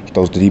run,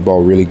 throws the deep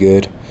ball really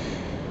good.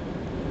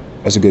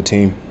 That's a good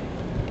team.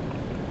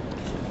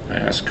 I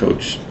asked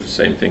Coach the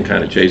same thing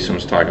kind of Jason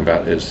was talking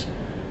about, is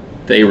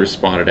they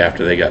responded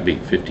after they got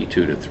beat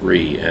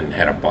 52-3 and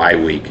had a bye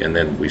week, and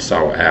then we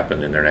saw what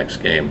happened in their next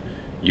game.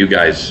 You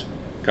guys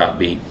got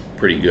beat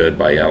pretty good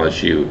by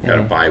LSU, got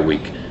a bye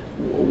week.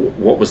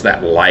 What was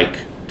that like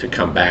to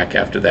come back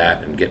after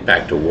that and get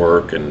back to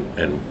work,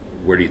 and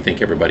where do you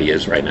think everybody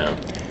is right now?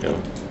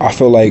 I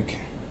feel like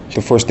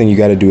the first thing you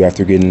got to do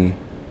after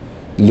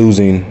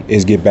losing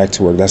is get back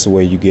to work. That's the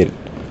way you get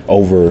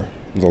over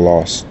the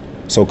loss.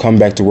 So come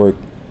back to work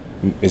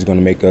is going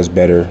to make us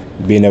better.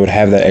 Being able to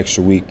have that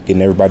extra week,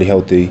 getting everybody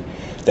healthy,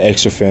 the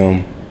extra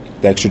film,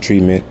 the extra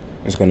treatment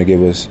is going to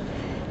give us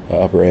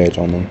an upper edge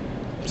on them.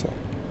 So.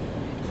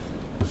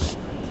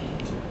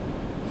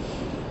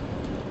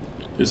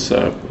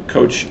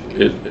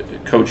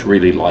 Coach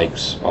really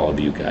likes all of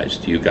you guys.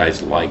 Do you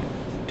guys like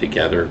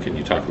together? Can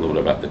you talk a little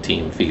bit about the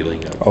team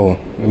feeling of what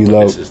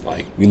this is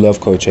like? We love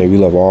Coach A. We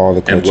love all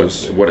the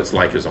coaches. And what it's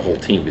like as a whole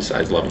team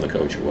besides loving the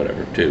coach or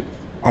whatever too.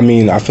 I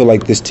mean, I feel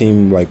like this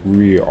team, like,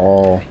 we're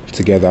all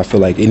together. I feel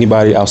like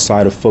anybody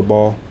outside of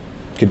football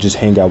could just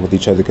hang out with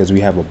each other because we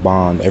have a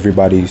bond.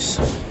 Everybody knows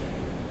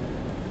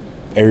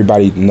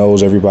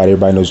everybody.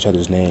 Everybody knows each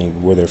other's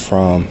name, where they're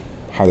from,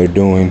 how they're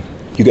doing.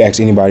 You can ask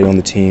anybody on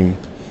the team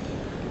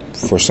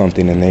for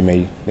something, and they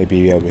may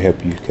be able to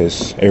help you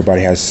because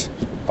everybody has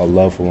a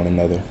love for one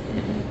another.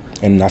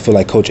 And I feel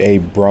like Coach A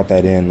brought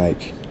that in,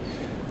 like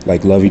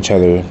love each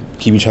other,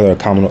 keep each other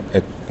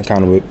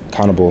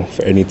accountable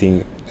for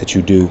anything that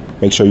you do.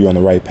 Make sure you're on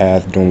the right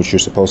path, doing what you're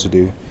supposed to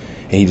do.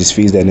 And he just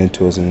feeds that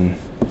into us, and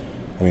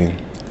I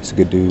mean, he's a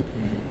good dude.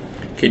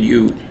 Can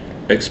you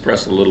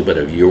express a little bit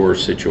of your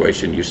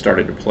situation? You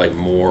started to play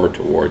more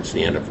towards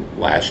the end of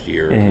last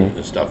year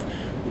and stuff.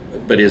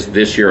 But is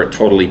this year a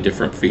totally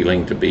different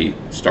feeling to be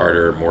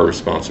starter, more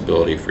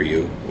responsibility for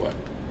you? What?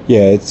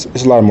 Yeah, it's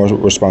a lot more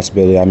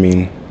responsibility. I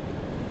mean,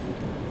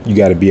 you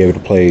got to be able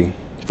to play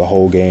the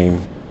whole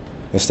game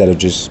instead of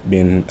just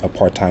being a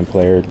part-time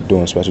player,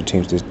 doing special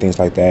teams, things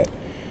like that.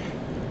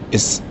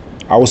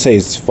 I would say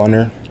it's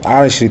funner.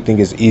 I actually think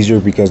it's easier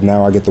because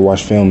now I get to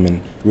watch film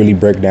and really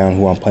break down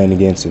who I'm playing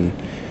against and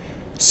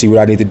see what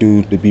I need to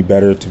do to be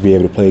better, to be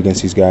able to play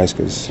against these guys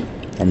because,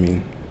 I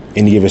mean,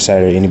 any given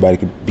Saturday, anybody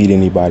could beat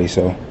anybody,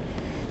 so you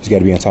just got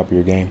to be on top of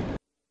your game.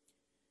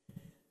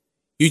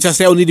 Utah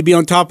State will need to be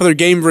on top of their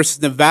game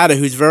versus Nevada,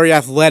 who's very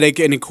athletic,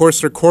 and of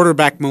course their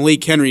quarterback,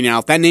 Malik Henry. Now,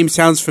 if that name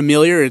sounds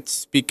familiar,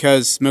 it's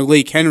because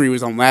Malik Henry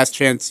was on Last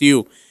Chance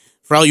U.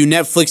 For all you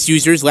Netflix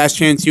users, Last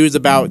Chance U is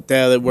about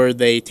where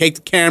they take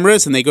the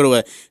cameras and they go to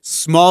a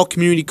small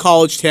community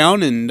college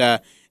town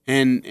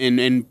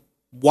and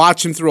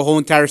watch them through a whole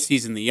entire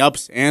season, the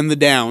ups and the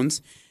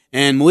downs.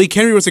 And Malik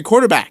Henry was a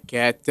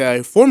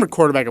former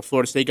quarterback at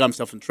Florida State, got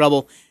himself in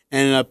trouble,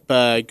 ended up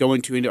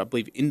going to, I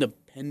believe,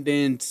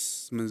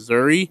 Independence,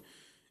 Missouri,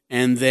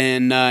 and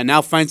then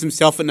now finds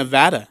himself at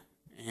Nevada.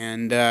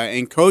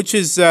 And coach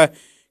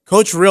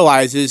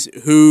realizes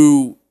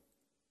who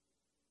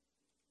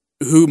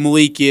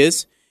Malik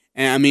is.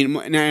 And I mean,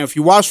 now if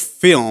you watch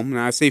film, and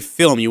I say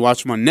film, you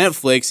watch him on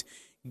Netflix.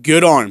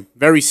 Good arm,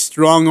 very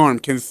strong arm,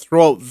 can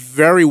throw it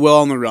very well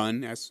on the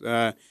run, as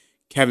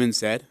Kevin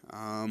said.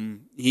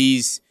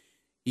 He's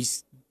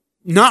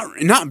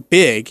not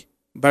big,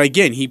 but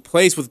again, he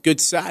plays with good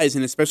size,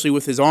 and especially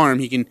with his arm,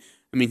 he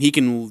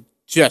can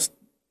just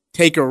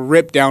take a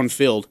rip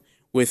downfield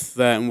with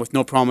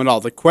no problem at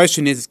all. The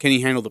question is can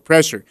he handle the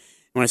pressure?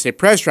 When I say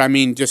pressure, I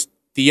mean just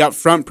the up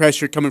front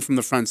pressure coming from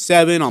the front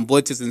seven on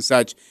blitzes and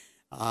such.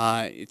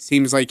 It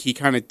seems like he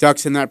kind of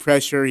ducks in that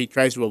pressure. He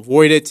tries to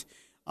avoid it,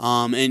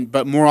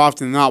 but more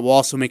often than not, will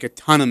also make a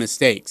ton of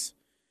mistakes.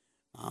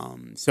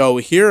 So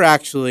here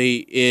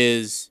actually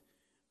is,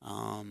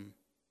 I'm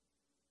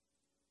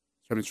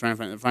trying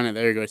to find it.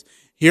 There he goes.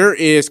 Here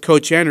is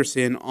Coach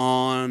Anderson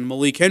on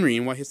Malik Henry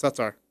and what his thoughts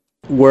are.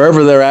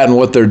 Wherever they're at and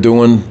what they're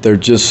doing, they're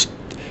just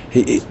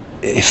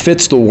it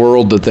fits the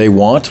world that they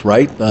want,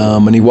 right?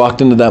 And he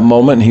walked into that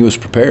moment and he was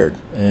prepared,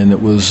 and it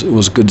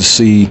was good to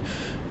see.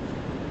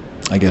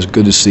 I guess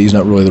good to see is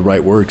not really the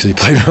right word because he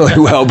played really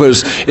well, but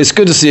it's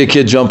good to see a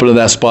kid jump into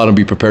that spot and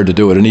be prepared to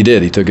do it, and he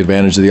did. He took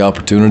advantage of the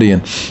opportunity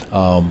and,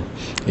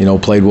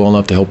 played well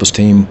enough to help his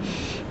team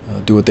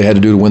do what they had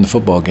to do to win the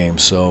football game.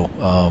 So,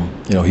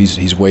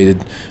 he's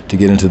waited to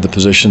get into the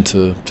position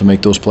to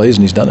make those plays,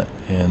 and he's done it.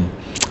 And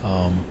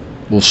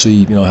we'll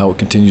see, how it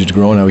continues to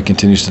grow and how he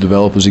continues to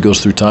develop as he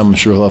goes through time. I'm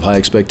sure he'll have high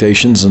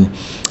expectations, and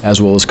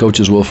as well as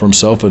coaches will for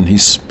himself, and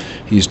he's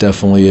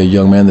definitely a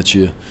young man that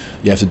you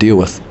have to deal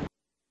with.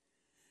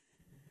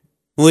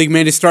 Malik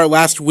made his start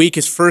last week,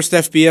 his first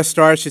FBS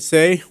start, I should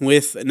say,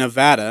 with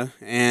Nevada,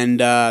 and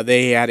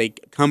they had a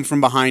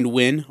come-from-behind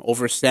win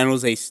over San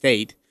Jose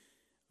State.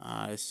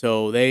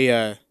 So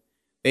they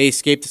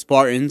escaped the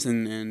Spartans,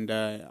 and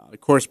of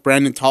course,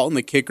 Brandon Talton,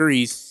 the kicker,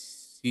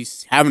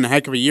 he's having a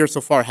heck of a year so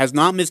far, has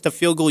not missed a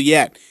field goal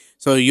yet.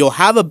 So you'll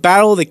have a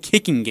battle of the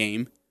kicking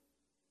game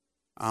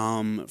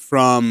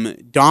from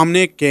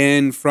Dominic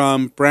and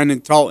from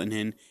Brandon Talton,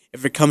 and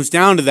if it comes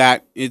down to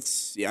that,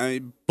 it's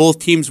both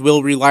teams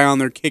will rely on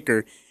their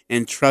kicker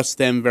and trust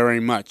them very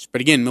much. But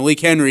again, Malik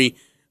Henry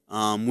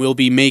will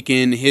be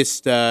making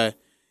his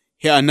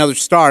another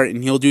start,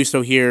 and he'll do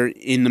so here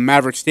in the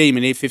Maverick Stadium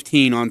at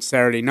 8:15 on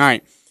Saturday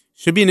night.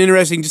 Should be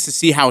interesting just to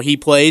see how he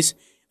plays,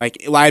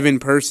 like live in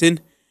person,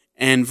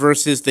 and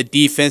versus the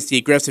defense, the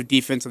aggressive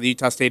defense of the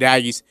Utah State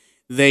Aggies.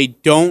 They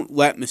don't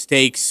let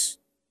mistakes,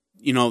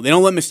 they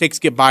don't let mistakes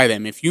get by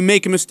them. If you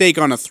make a mistake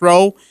on a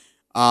throw,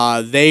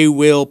 they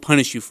will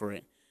punish you for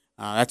it.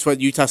 That's what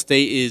Utah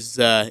State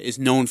is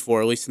known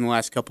for, at least in the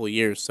last couple of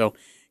years. So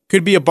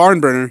could be a barn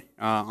burner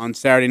on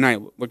Saturday night.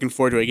 Looking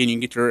forward to it. Again, you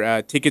can get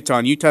your tickets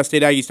on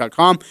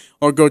UtahStateAggies.com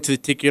or go to the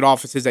ticket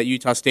offices at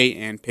Utah State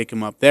and pick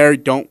them up there.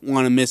 Don't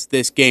want to miss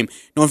this game.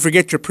 Don't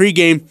forget your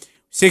pregame,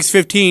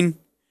 6:15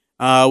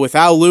 with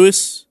Al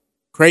Lewis,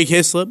 Craig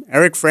Hislop,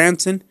 Eric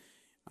Frandsen.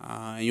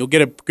 You'll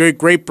get a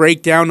great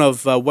breakdown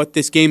of what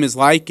this game is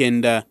like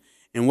and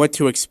what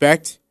to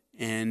expect,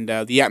 and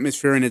the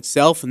atmosphere in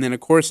itself. And then, of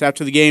course,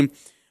 after the game,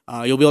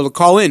 you'll be able to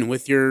call in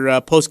with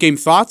your post-game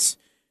thoughts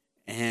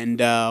and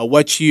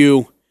what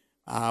you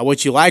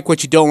like,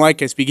 what you don't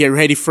like, as we get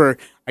ready for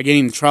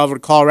getting to travel to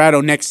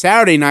Colorado next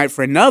Saturday night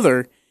for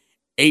another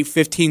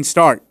 8:15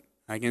 start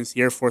against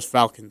the Air Force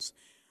Falcons.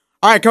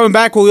 All right, coming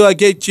back, we'll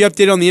get you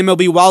updated on the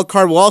MLB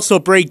wildcard. We'll also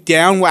break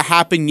down what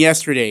happened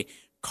yesterday.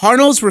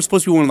 Cardinals were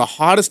supposed to be one of the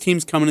hottest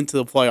teams coming into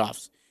the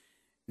playoffs.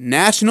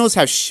 Nationals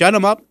have shut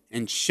them up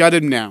and shut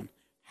them down.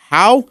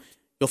 How?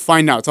 You'll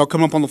find out. It's all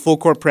coming up on the Full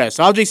Court Press.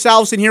 AJ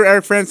Salvesen here.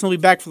 Eric Frandsen will be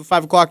back for the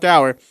 5 o'clock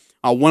hour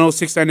on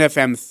 106.9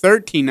 FM,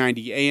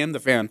 1390 AM, The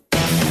Fan.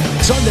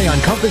 Sunday on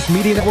Compass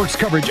Media Network's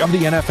coverage of the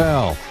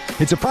NFL.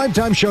 It's a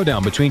primetime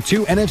showdown between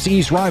two NFC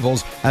East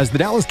rivals as the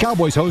Dallas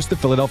Cowboys host the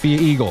Philadelphia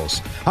Eagles.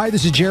 Hi,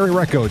 this is Jerry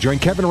Recco. Join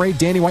Kevin Ray,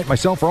 Danny White,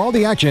 myself for all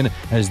the action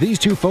as these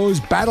two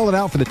foes battle it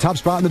out for the top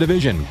spot in the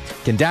division.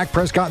 Can Dak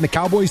Prescott and the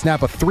Cowboys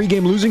snap a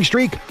 3-game losing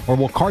streak, or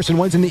will Carson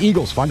Wentz and the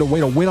Eagles find a way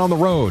to win on the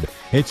road?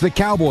 It's the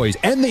Cowboys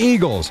and the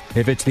Eagles.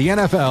 If it's the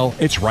NFL,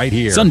 it's right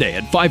here. Sunday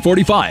at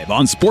 5:45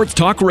 on Sports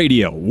Talk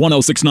Radio,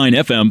 106.9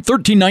 FM,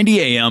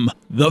 1390 AM,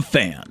 The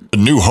Fan. A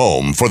new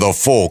home for the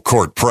Full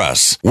Court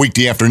Press.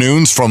 Weekday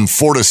afternoons from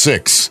 4 to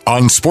 6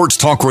 on Sports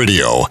Talk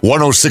Radio,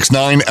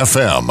 106.9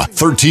 FM,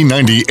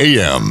 1390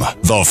 AM,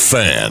 The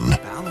Fan.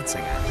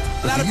 Balancing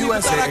act. But the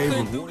USAA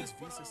Rewards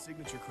Visa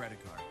Signature Credit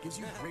Card gives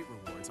you great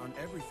rewards on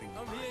everything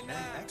you buy and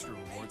extra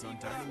rewards on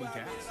dining and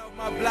gas.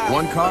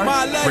 One card,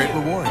 great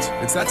rewards.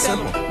 It's that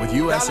simple with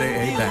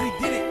USAA Bank.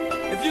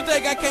 If you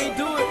think I can't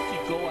do it, you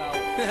go out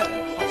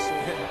and hustle.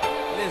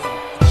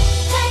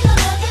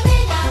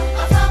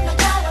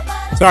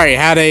 Sorry,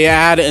 had a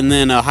ad and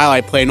then a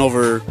highlight playing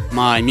over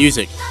my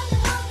music.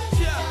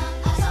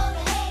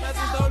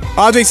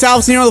 AJ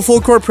Salvesen here on the Full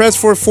Court Press.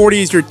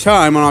 4:40 is your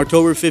time on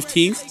October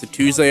 15th. It's a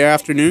Tuesday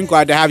afternoon.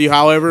 Glad to have you,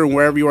 however, and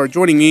wherever you are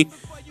joining me.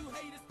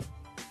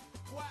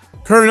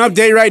 Current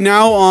update right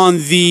now on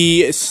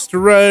the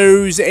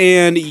Stros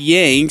and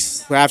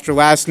Yanks after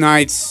last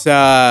night's,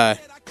 not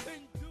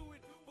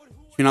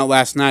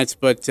last night's,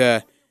 but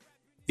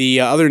the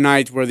other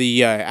night where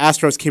the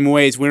Astros came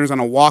away as winners on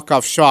a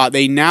walk-off shot.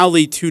 They now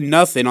lead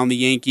 2-0 on the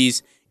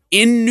Yankees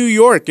in New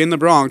York, in the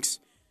Bronx.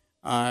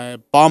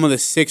 Bottom of the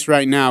sixth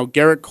right now.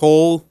 Garrett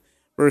Cole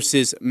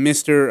versus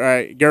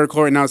Garrett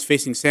Cole right now is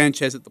facing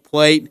Sanchez at the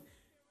plate.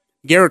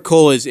 Garrett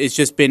Cole is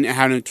just been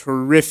having a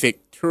terrific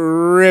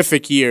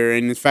year,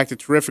 and in fact a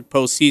terrific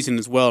postseason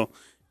as well,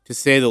 to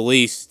say the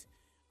least.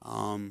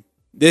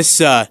 This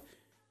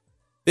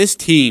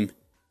team,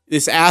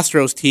 this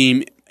Astros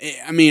team,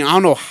 I mean, I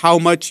don't know how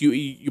much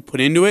you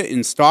put into it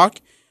in stock,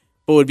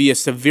 but it would be a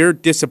severe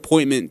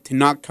disappointment to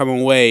not come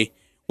away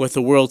with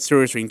the World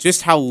Series ring.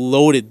 Just how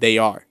loaded they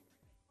are,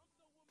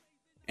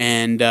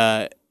 and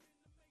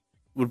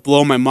would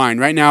blow my mind.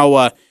 Right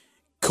now,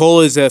 Cole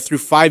is through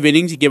 5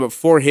 innings. He gave up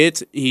 4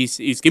 hits.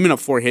 He's given up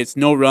 4 hits,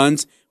 no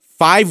runs,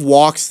 5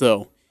 walks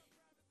though,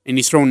 and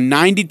he's thrown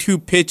 92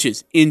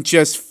 pitches in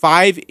just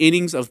 5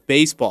 innings of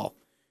baseball.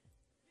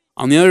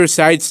 On the other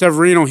side,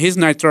 Severino, his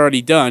night's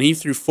already done. He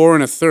threw 4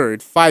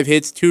 1/3, 5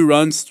 hits, 2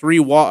 runs, 3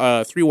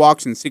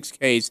 walks, and 6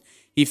 Ks.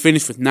 He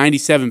finished with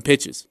 97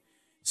 pitches.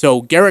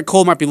 So Garrett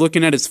Cole might be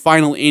looking at his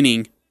final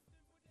inning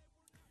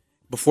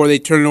before they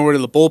turn it over to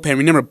the bullpen.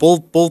 Remember,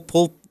 both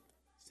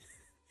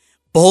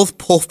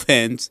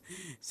bullpens,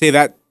 say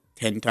that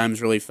 10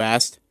 times really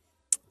fast,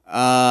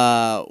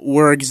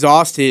 were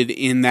exhausted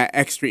in that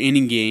extra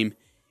inning game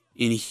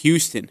in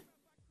Houston.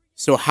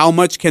 So how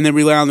much can they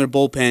rely on their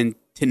bullpen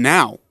to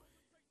now?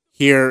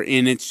 Here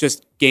in it's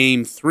just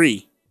game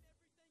 3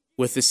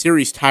 with the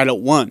series tied at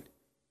 1.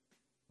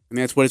 And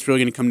that's what it's really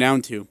going to come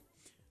down to.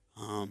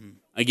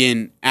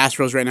 Again,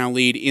 Astros right now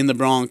lead in the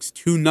Bronx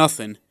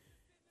 2-0.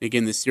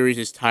 Again, the series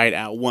is tied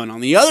at 1.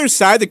 On the other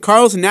side, the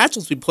Cardinals and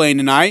Nationals will be playing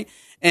tonight,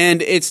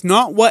 and it's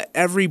not what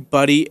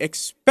everybody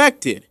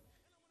expected.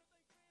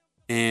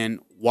 And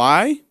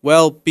why?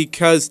 Well,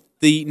 because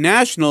the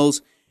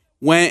Nationals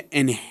went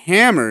and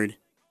hammered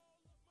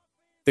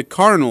the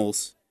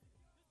Cardinals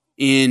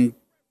in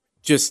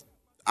just,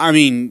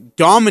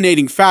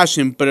 dominating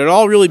fashion, but it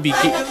all really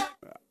began.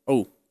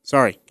 Oh,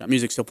 sorry, got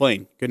music still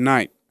playing. Good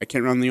night. I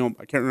can't run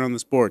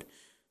this board.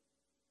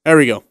 There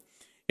we go.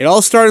 It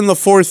all started in the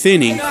 4th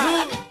inning.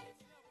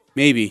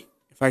 Maybe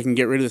if I can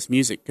get rid of this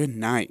music. Good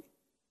night.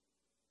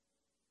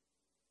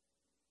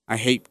 I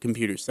hate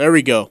computers. There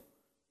we go.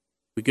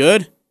 We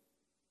good?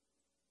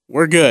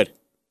 We're good.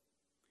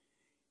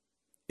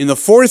 In the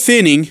 4th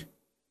inning,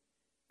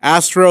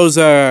 Astros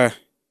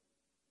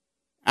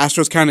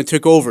kind of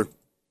took over.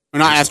 Or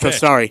not Astros,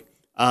 sorry.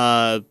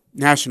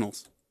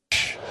 Nationals.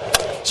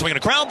 Swinging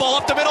a ground ball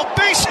up the middle,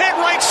 base hit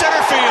right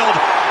center field.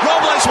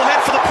 Robles will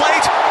head for the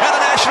plate, and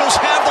the Nationals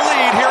have the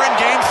lead here in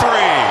Game 3.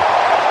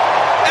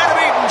 Adam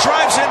Eaton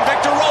drives in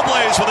Victor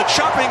Robles with a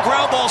chopping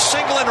ground ball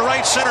single into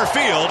right center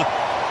field.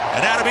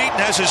 And Adam Eaton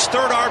has his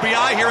 3rd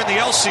RBI here in the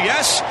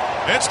LCS.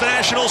 It's the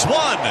Nationals 1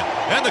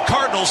 and the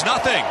Cardinals 0.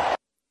 And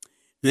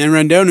then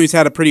Rendon, who's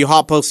had a pretty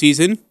hot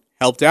postseason,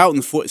 helped out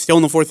still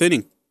in the 4th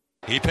inning.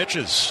 He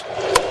pitches.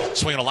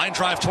 Swinging a line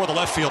drive toward the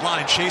left field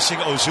line, chasing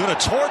Ozuna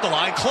toward the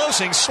line,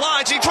 closing,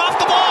 slides. He dropped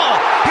the ball.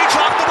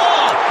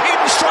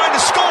 Eaton's trying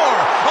to score.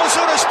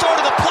 Ozuna's throw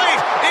to the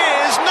plate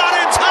is not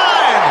in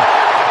time.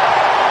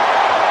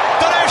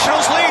 The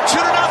Nationals lead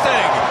 2-0.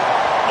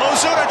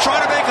 Ozuna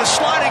trying to make a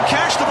slide and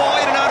catch the ball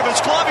in and out of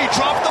his glove. He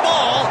dropped the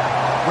ball.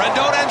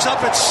 Rendon ends up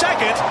at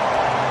second,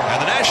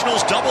 and the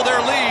Nationals double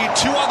their lead.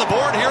 2 on the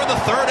board here in the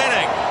 3rd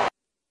inning.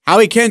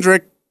 Howie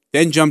Kendrick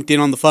then jumped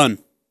in on the fun.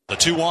 The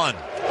 2-1.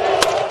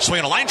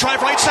 Swinging a line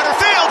drive right center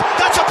field.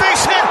 That's a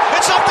base hit.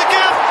 It's up the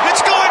gap. It's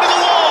going to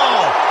the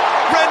wall.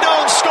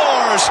 Rendon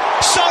scores.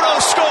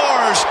 Soto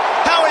scores.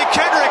 Howie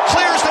Kendrick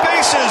clears the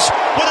bases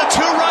with a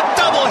 2-run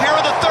double here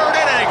in the 3rd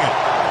inning.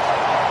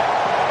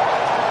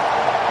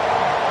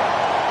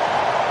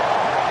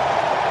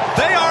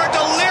 They are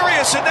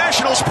delirious at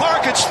Nationals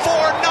Park. It's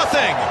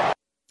 4-0.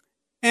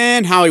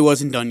 And Howie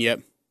wasn't done yet.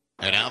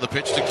 And now the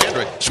pitch to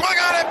Kendrick. Swung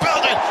on and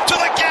belted to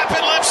the gap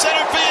in left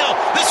center field.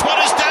 This one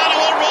is down to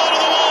a roll to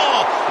the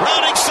wall.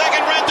 Rounding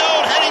second,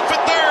 Rendon heading for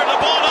 3rd. The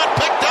ball not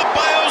picked up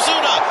by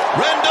Ozuna.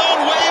 Rendon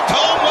waved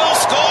home, will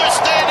score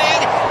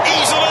standing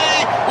easily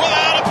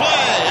without a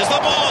play as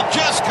the ball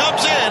just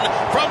comes in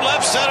from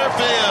left center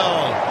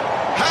field.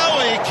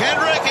 Howie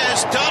Kendrick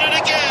has done it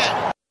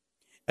again.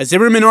 A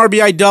Zimmerman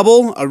RBI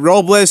double, a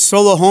Robles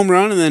solo home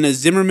run, and then a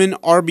Zimmerman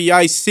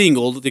RBI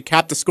single to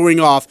cap the scoring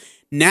off.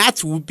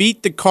 Nats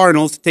beat the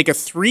Cardinals to take a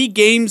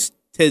 3-0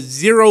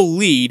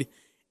 lead,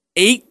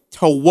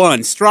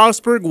 8-1.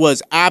 Strasburg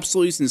was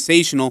absolutely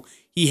sensational.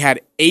 He had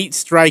 8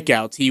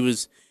 strikeouts. He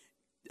was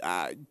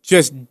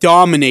just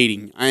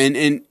dominating,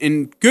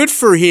 and good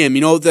for him.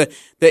 You know, the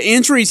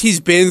injuries he's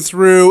been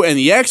through and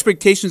the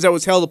expectations that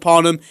was held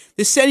upon him.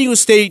 This San Diego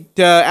State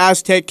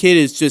Aztec kid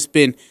has just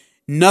been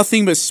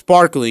nothing but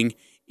sparkling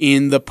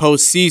in the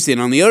postseason.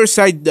 On the other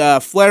side,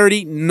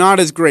 Flaherty, not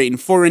as great. In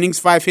 4 innings,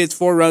 5 hits,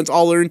 4 runs,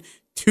 all earned,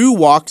 2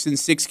 walks, and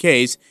 6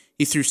 Ks.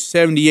 He threw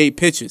 78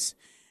 pitches.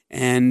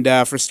 And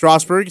for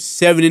Strasburg,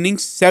 7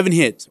 innings, 7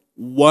 hits,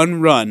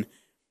 1 run.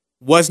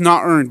 Was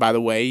not earned, by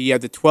the way. He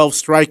had the 12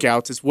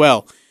 strikeouts as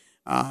well.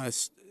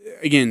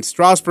 Again,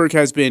 Strasburg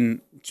has been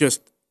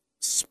just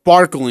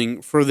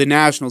sparkling for the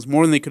Nationals,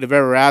 more than they could have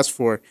ever asked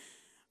for.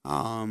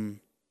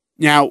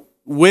 Now,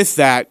 with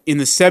that, in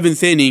the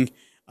 7th inning,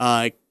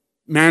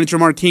 manager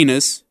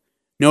Martinez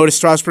noticed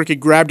Strasburg had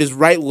grabbed his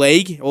right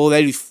leg, that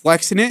he was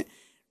flexing it,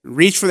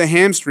 reached for the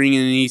hamstring,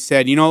 and he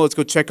said, let's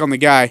go check on the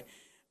guy.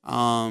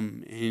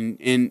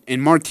 And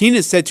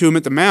Martinez said to him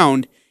at the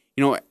mound,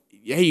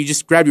 hey, you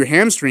just grabbed your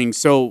hamstring,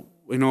 so,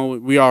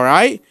 we all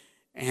right?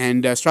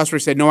 And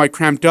Strasburg said, no, I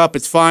cramped up.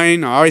 It's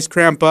fine. I always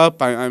cramp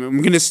up.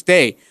 I'm going to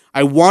stay.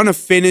 I want to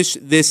finish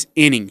this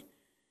inning.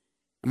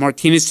 And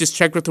Martinez just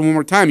checked with him one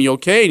more time. You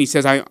okay? And he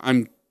says,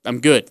 I'm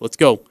good. Let's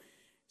go.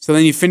 So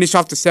then he finished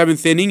off the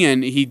 7th inning,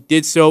 and he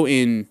did so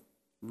in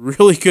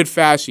really good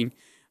fashion,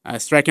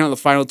 striking out the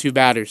final 2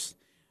 batters.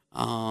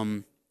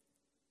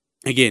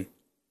 Again,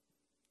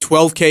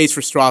 12 Ks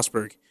for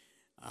Strasburg.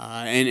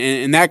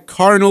 And that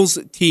Cardinals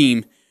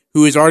team,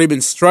 who has already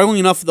been struggling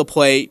enough at the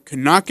plate, could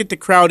not get the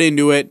crowd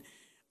into it,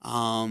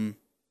 or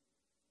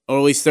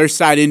at least their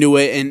side into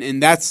it,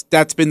 and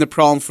that's been the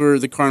problem for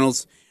the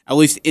Cardinals, at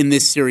least in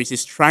this series,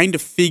 is trying to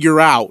figure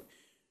out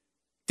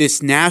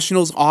this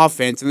Nationals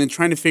offense and then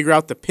trying to figure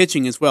out the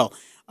pitching as well.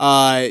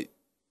 Anibal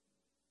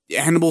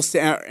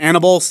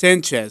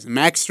Sanchez,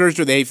 Max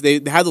Scherzer, they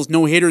had those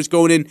no-hitters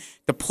going in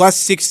the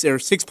 +6 or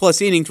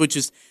 6+ innings, which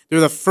is they're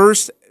the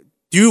first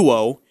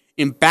duo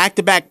in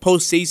back-to-back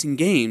postseason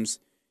games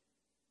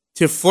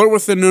to flirt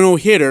with a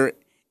no-hitter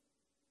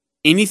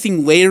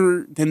anything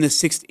later than the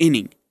 6th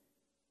inning.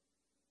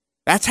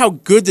 That's how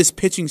good this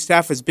pitching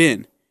staff has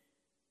been.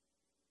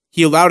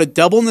 He allowed a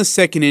double in the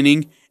 2nd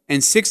inning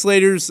and 6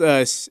 later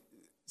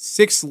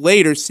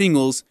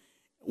singles,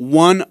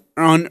 1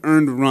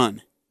 unearned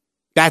run.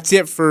 That's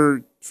it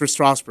for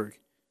Strasburg.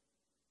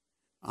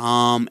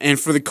 And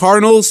for the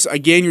Cardinals,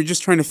 again, you're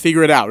just trying to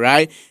figure it out,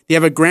 right? They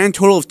have a grand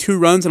total of 2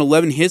 runs and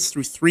 11 hits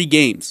through 3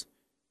 games.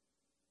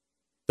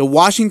 The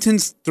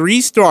Washington's 3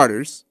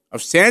 starters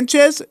of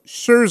Sanchez,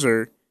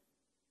 Scherzer,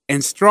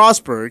 and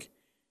Strasburg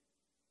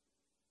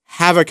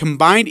have a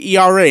combined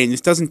ERA, and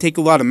this doesn't take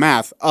a lot of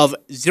math, of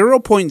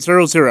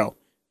 0.00.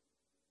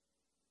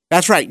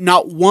 That's right,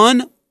 not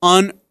one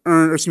earned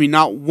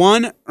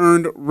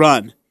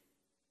run.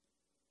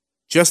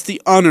 Just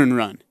the unearned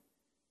run.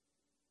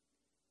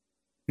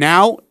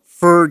 Now,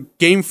 for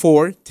Game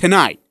 4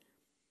 tonight,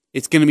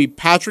 it's going to be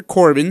Patrick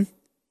Corbin,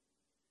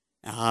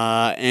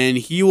 and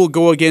he will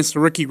go against the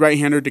rookie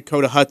right-hander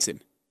Dakota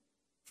Hudson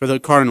for the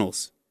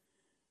Cardinals.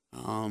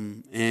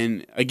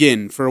 And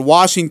again, for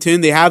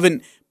Washington, they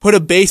haven't put a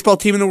baseball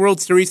team in the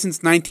World Series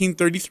since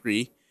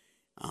 1933.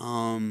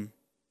 And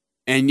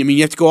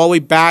you have to go all the way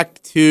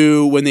back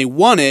to when they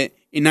won it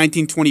in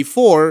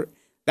 1924.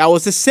 That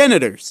was the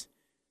Senators.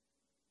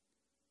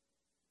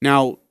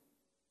 Now,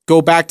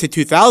 go back to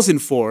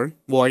 2004.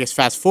 Well, I guess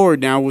fast forward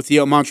now with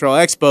the Montreal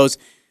Expos.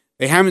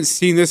 They haven't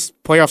seen this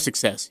playoff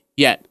success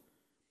yet.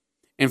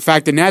 In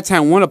fact, the Nats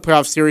haven't won a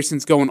playoff series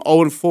since going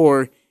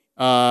 0-4,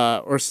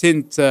 the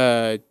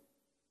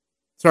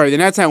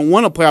Nats haven't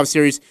won a playoff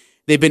series.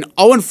 They've been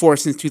 0-4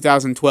 since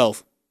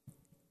 2012.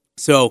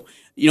 So,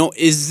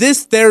 is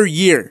this their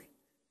year?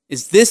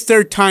 Is this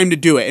their time to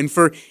do it? And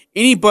for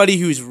anybody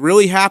who's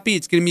really happy,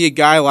 it's going to be a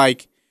guy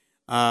like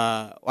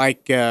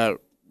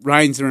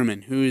Ryan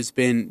Zimmerman, who has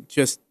been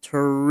just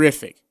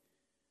terrific.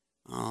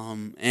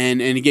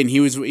 And again, he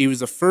was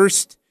the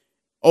first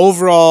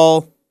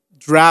overall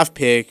draft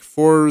pick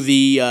for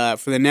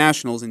the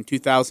Nationals in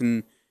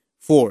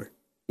 2004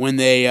 when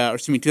they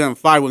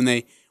 2005 when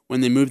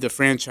they moved the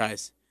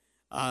franchise.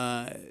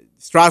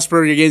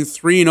 Strasburg again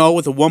 3-0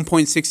 with a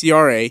 1.6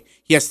 ERA.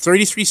 He has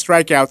 33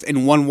 strikeouts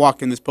and 1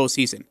 walk in this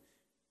postseason.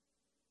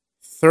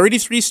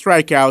 33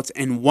 strikeouts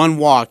and 1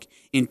 walk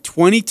in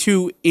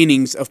 22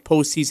 innings of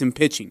postseason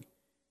pitching.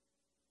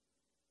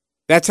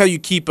 That's how you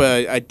keep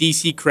a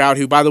DC crowd,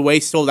 who, by the way,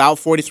 sold out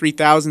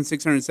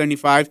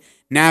 43,675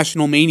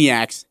 National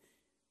Maniacs,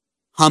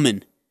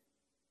 humming.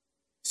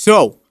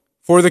 So,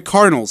 for the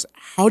Cardinals,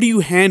 how do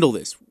you handle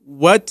this?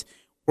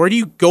 Where do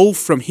you go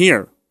from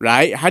here,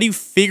 right? How do you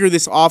figure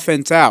this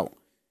offense out?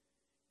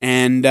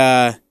 And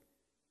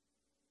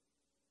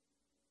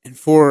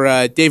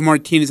for Dave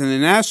Martinez and the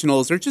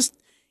Nationals, they're just,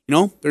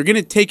 they're going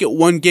to take it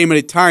one game at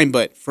a time.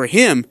 But for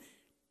him,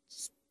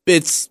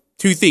 it's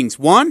 2 things.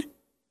 1,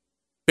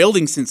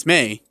 building since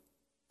May.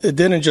 It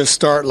didn't just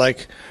start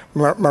like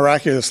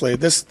miraculously.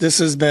 This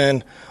has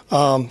been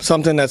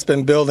something that's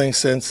been building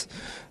since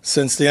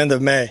the end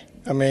of May.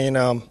 I mean,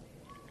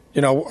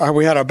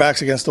 we had our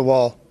backs against the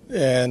wall,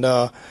 and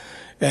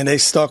they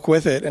stuck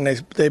with it, and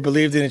they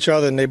believed in each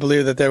other, and they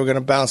believed that they were going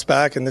to bounce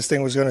back, and this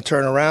thing was going to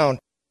turn around.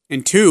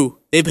 And 2,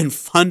 they've been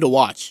fun to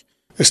watch.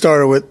 It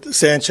started with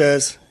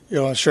Sanchez,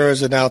 and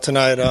Scherzer, now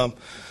tonight,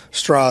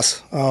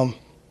 Strauss.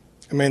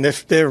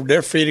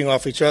 They're feeding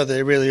off each other.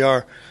 They really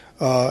are,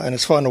 and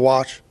it's fun to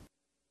watch.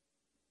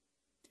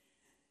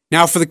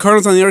 Now, for the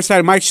Cardinals on the other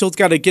side, Mike Schultz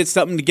got to get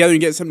something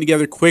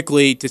together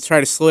quickly to try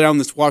to slow down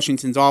this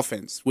Washington's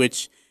offense,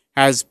 which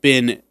has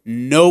been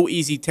no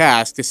easy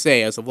task to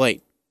say as of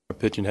late. Our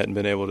pitching hadn't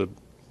been able to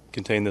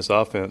contain this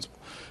offense,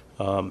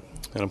 and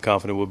I'm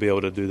confident we'll be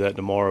able to do that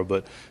tomorrow,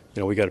 but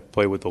we got to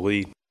play with the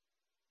lead.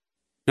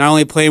 Not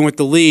only playing with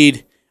the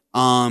lead,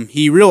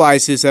 he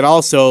realizes that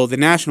also the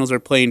Nationals are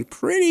playing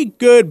pretty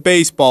good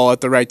baseball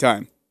at the right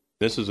time.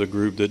 This is a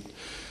group that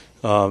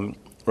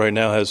right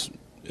now is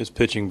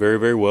pitching very,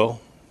 very well.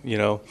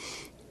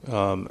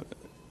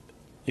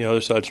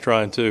 Other side's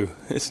trying too.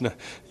 It's not,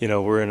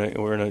 we're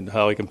in a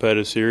highly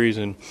competitive series,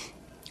 and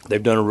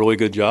they've done a really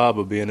good job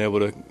of being able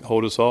to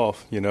hold us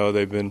off.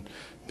 They've been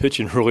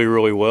pitching really,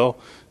 really well.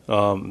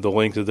 The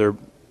length of their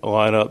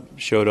lineup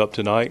showed up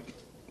tonight,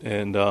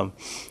 and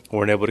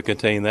weren't able to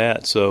contain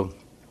that. So,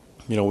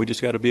 we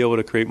just got to be able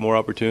to create more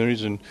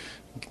opportunities and,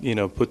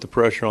 put the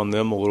pressure on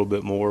them a little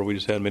bit more. We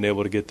just haven't been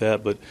able to get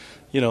that. But,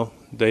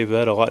 they've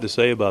had a lot to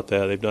say about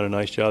that. They've done a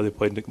nice job.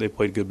 They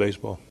played good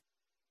baseball.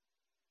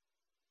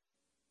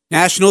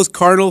 Nationals,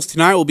 Cardinals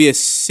tonight will be a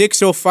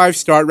 6:05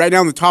 start. Right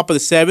now in the top of the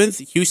 7th.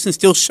 Houston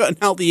still shutting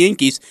out the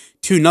Yankees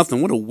 2-0.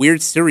 What a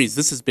weird series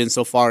this has been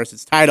so far.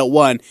 It's tied at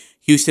 1.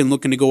 Houston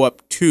looking to go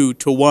up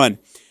 2-1.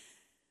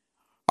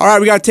 All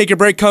right, we got to take a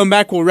break. Coming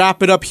back, we'll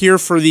wrap it up here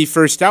for the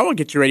first hour. We'll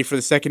get you ready for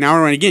the second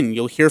hour. And again,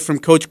 you'll hear from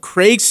Coach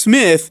Craig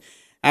Smith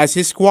as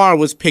his squad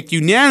was picked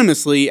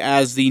unanimously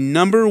as the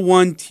number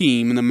 1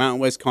 team in the Mountain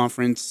West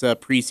Conference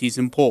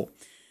preseason poll.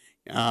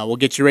 We'll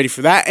get you ready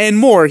for that and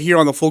more here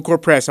on the Full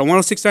Court Press on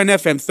 106.9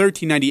 FM,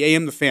 1390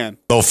 AM, The Fan.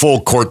 The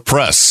Full Court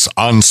Press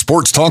on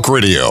Sports Talk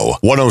Radio,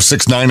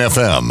 106.9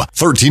 FM,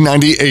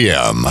 1390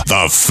 AM,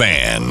 The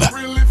Fan.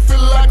 Really feel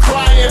like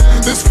crying.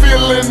 This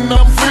feeling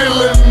I'm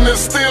feeling is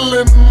still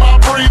in my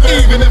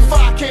breathing. Even if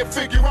I can't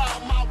figure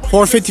out my way.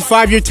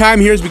 4:55 your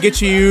time here as we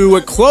get you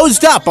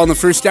closed up on the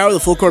first hour of the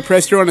Full Court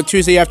Press here on a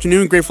Tuesday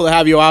afternoon. Grateful to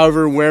have you,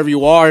 however, wherever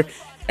you are.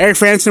 Eric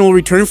Frandsen will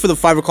return for the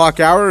 5 o'clock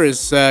hour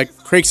as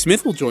Craig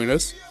Smith will join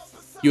us.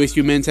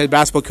 USU men's head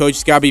basketball coach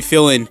has got to be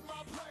feeling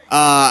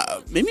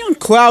maybe on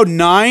cloud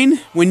 9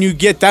 when you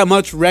get that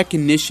much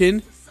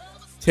recognition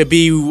to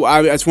be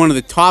as one of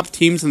the top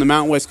teams in the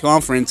Mountain West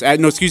Conference.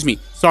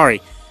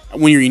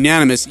 When you're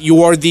unanimous,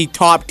 you are the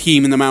top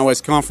team in the Mountain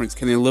West Conference.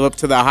 Can they live up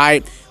to the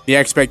hype, the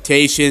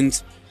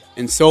expectations,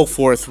 and so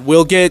forth?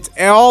 We'll get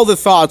all the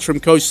thoughts from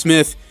Coach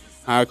Smith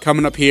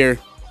coming up here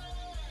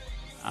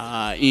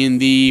in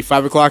the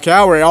 5 o'clock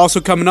hour. Also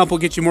coming up, we'll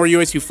get you more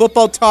USU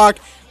football talk.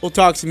 We'll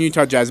talk some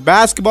Utah Jazz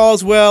basketball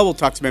as well. We'll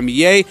talk some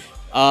NBA.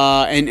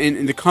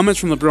 And the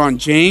comments from LeBron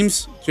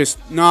James, just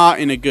not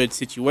in a good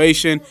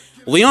situation.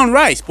 Leon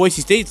Rice,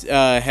 Boise State's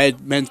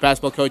head men's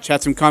basketball coach,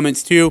 had some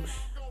comments too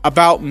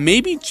about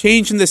maybe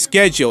changing the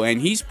schedule,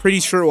 and he's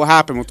pretty sure it will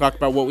happen. We'll talk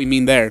about what we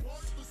mean there.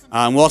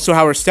 We'll also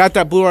have our stat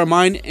that blew our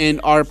mind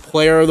and our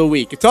player of the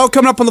week. It's all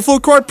coming up on the Full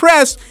Court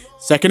Press.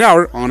 Second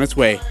hour on its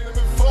way.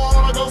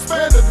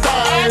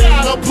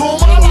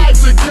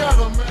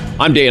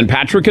 I'm Dan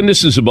Patrick, and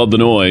this is Above the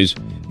Noise.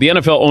 The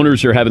NFL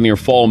owners are having their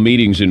fall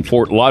meetings in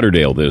Fort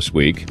Lauderdale this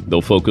week.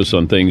 They'll focus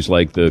on things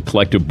like the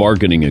collective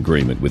bargaining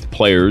agreement with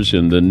players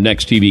and the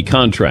next TV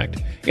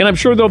contract. And I'm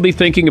sure they'll be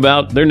thinking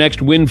about their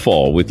next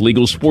windfall with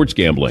legal sports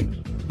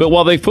gambling. But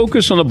while they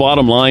focus on the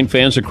bottom line,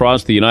 fans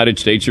across the United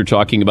States are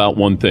talking about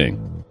one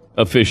thing: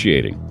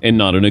 officiating, and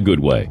not in a good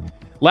way.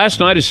 Last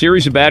night, a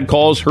series of bad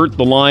calls hurt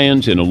the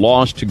Lions in a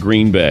loss to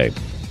Green Bay.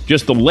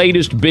 Just the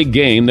latest big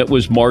game that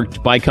was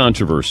marked by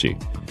controversy.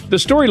 The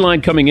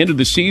storyline coming into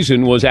the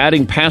season was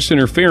adding pass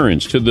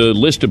interference to the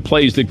list of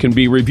plays that can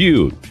be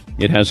reviewed.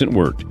 It hasn't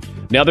worked.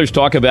 Now there's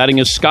talk of adding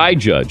a sky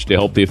judge to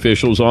help the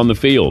officials on the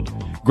field.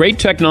 Great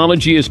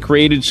technology has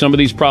created some of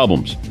these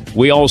problems.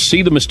 We all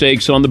see the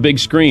mistakes on the big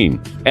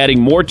screen.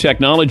 Adding more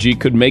technology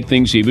could make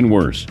things even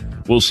worse.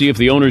 We'll see if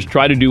the owners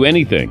try to do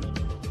anything.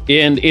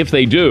 And if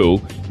they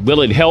do,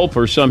 will it help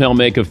or somehow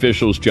make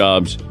officials'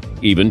 jobs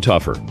even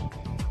tougher?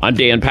 I'm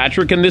Dan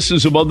Patrick, and this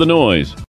is Above the Noise.